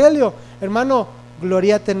Evangelio, hermano,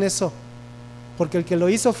 gloríate en eso, porque el que lo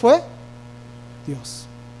hizo fue Dios.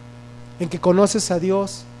 En que conoces a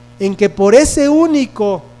Dios, en que por ese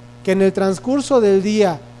único que en el transcurso del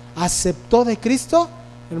día aceptó de Cristo,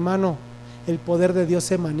 hermano, el poder de Dios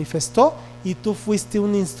se manifestó y tú fuiste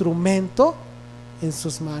un instrumento en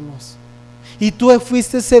sus manos. Y tú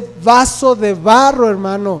fuiste ese vaso de barro,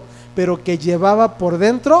 hermano, pero que llevaba por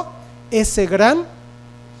dentro ese gran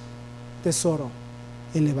tesoro,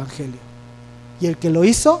 el Evangelio. Y el que lo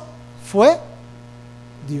hizo fue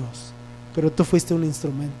Dios, pero tú fuiste un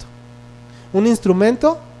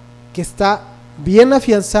instrumento que está bien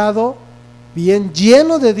afianzado, bien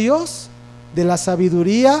lleno de Dios, de la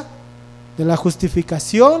sabiduría, de la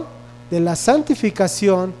justificación, de la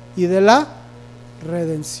santificación y de la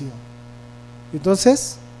redención.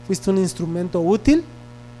 Entonces, fuiste un instrumento útil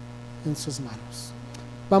en sus manos.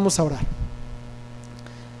 Vamos a orar.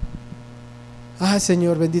 Ay,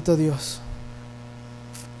 Señor, bendito Dios.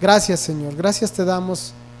 Gracias, Señor. Gracias te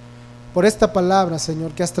damos por esta palabra,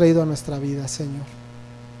 Señor, que has traído a nuestra vida, Señor.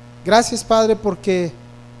 Gracias, Padre, porque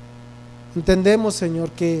entendemos,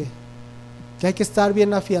 Señor, que hay que estar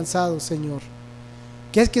bien afianzados, Señor.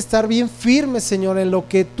 Que hay que estar bien firmes, Señor, en lo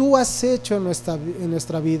que tú has hecho en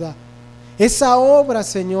nuestra vida. Esa obra,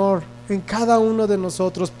 Señor, en cada uno de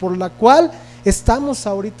nosotros, por la cual estamos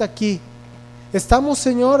ahorita aquí. Estamos,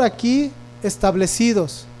 Señor, aquí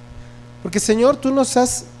establecidos. Porque, Señor, tú nos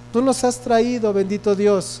has traído, bendito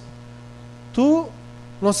Dios. Tú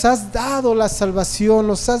nos has dado la salvación,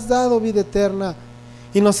 nos has dado vida eterna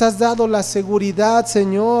y nos has dado la seguridad,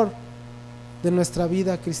 Señor, de nuestra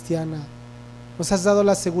vida cristiana. Nos has dado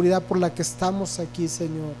la seguridad por la que estamos aquí,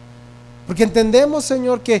 Señor. Porque entendemos,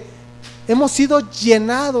 Señor, que hemos sido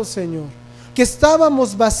llenados, Señor. Que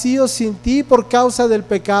estábamos vacíos sin ti por causa del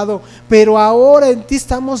pecado, pero ahora en ti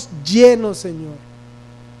estamos llenos, Señor.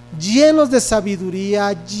 Llenos de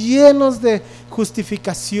sabiduría, llenos de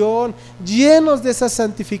justificación, llenos de esa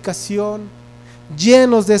santificación,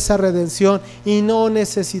 llenos de esa redención, y no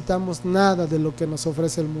necesitamos nada de lo que nos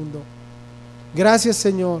ofrece el mundo. Gracias,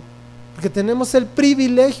 Señor, porque tenemos el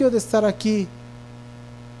privilegio de estar aquí,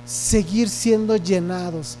 seguir siendo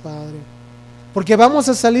llenados, Padre, porque vamos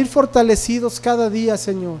a salir fortalecidos cada día,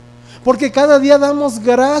 Señor, porque cada día damos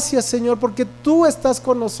gracias, Señor, porque tú estás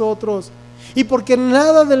con nosotros. Y porque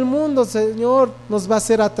nada del mundo, Señor, nos va a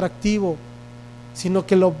ser atractivo, sino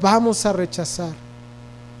que lo vamos a rechazar.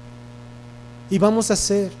 Y vamos a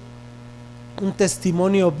ser un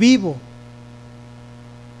testimonio vivo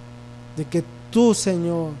de que tú,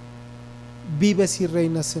 Señor, vives y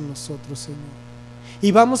reinas en nosotros, Señor.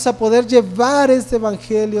 Y vamos a poder llevar este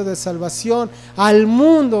evangelio de salvación al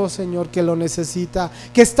mundo, Señor, que lo necesita,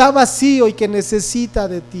 que está vacío y que necesita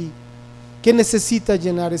de ti, que necesita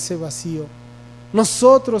llenar ese vacío.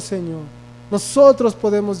 Nosotros, Señor, nosotros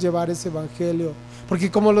podemos llevar ese evangelio,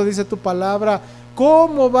 porque como lo dice tu palabra,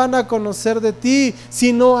 ¿cómo van a conocer de ti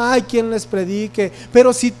si no hay quien les predique?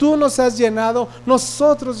 Pero si tú nos has llenado,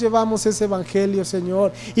 nosotros llevamos ese evangelio,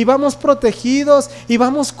 Señor, y vamos protegidos y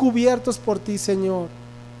vamos cubiertos por ti, Señor.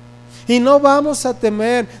 Y no vamos a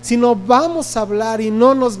temer, sino vamos a hablar y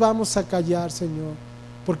no nos vamos a callar, Señor,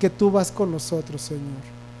 porque tú vas con nosotros, Señor.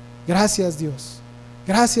 Gracias, Dios.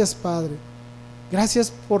 Gracias, Padre.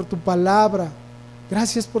 Gracias por tu palabra,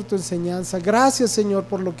 gracias por tu enseñanza, gracias, Señor,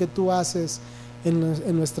 por lo que tú haces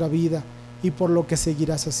en nuestra vida y por lo que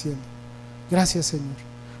seguirás haciendo. Gracias, Señor.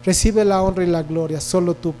 Recibe la honra y la gloria,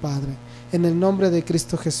 solo tú, Padre, en el nombre de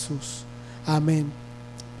Cristo Jesús. Amén.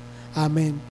 Amén.